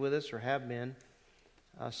visiting with us or have been,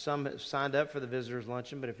 some have signed up for the visitors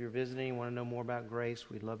luncheon, but if you're visiting and want to know more about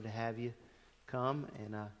Grace, we'd love to have you come.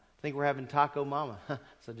 And I think we're having Taco Mama,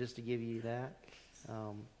 so just to give you that.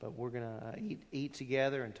 But we're going to eat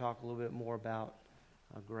together and talk a little bit more about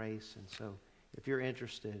Grace. And so if you're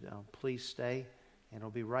interested, please stay, and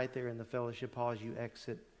it'll be right there in the fellowship hall as you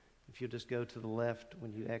exit. If you'll just go to the left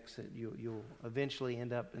when you exit, you'll eventually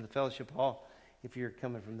end up in the fellowship hall if you're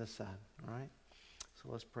coming from this side. All right? So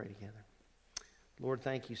let's pray together. Lord,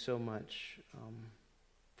 thank you so much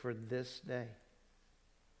for this day,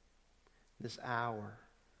 this hour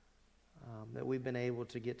that we've been able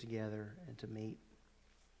to get together and to meet.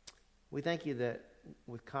 We thank you that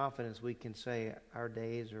with confidence we can say our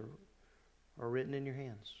days are written in your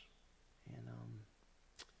hands.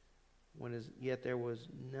 And yet there was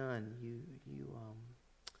none, you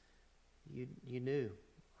knew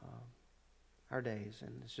our days,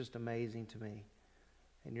 and it's just amazing to me.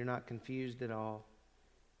 And you're not confused at all.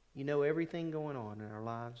 You know everything going on in our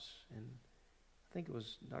lives. And I think it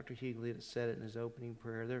was Dr. Hughley that said it in his opening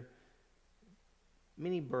prayer. There are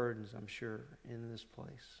many burdens, I'm sure, in this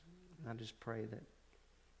place. And I just pray that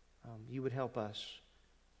you would help us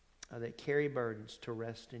that carry burdens to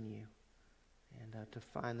rest in you and to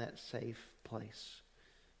find that safe place.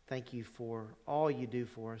 Thank you for all you do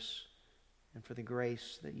for us and for the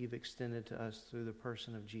grace that you've extended to us through the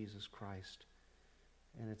person of Jesus Christ.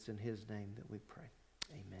 And it's in His name that we pray.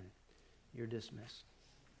 Amen. You're dismissed.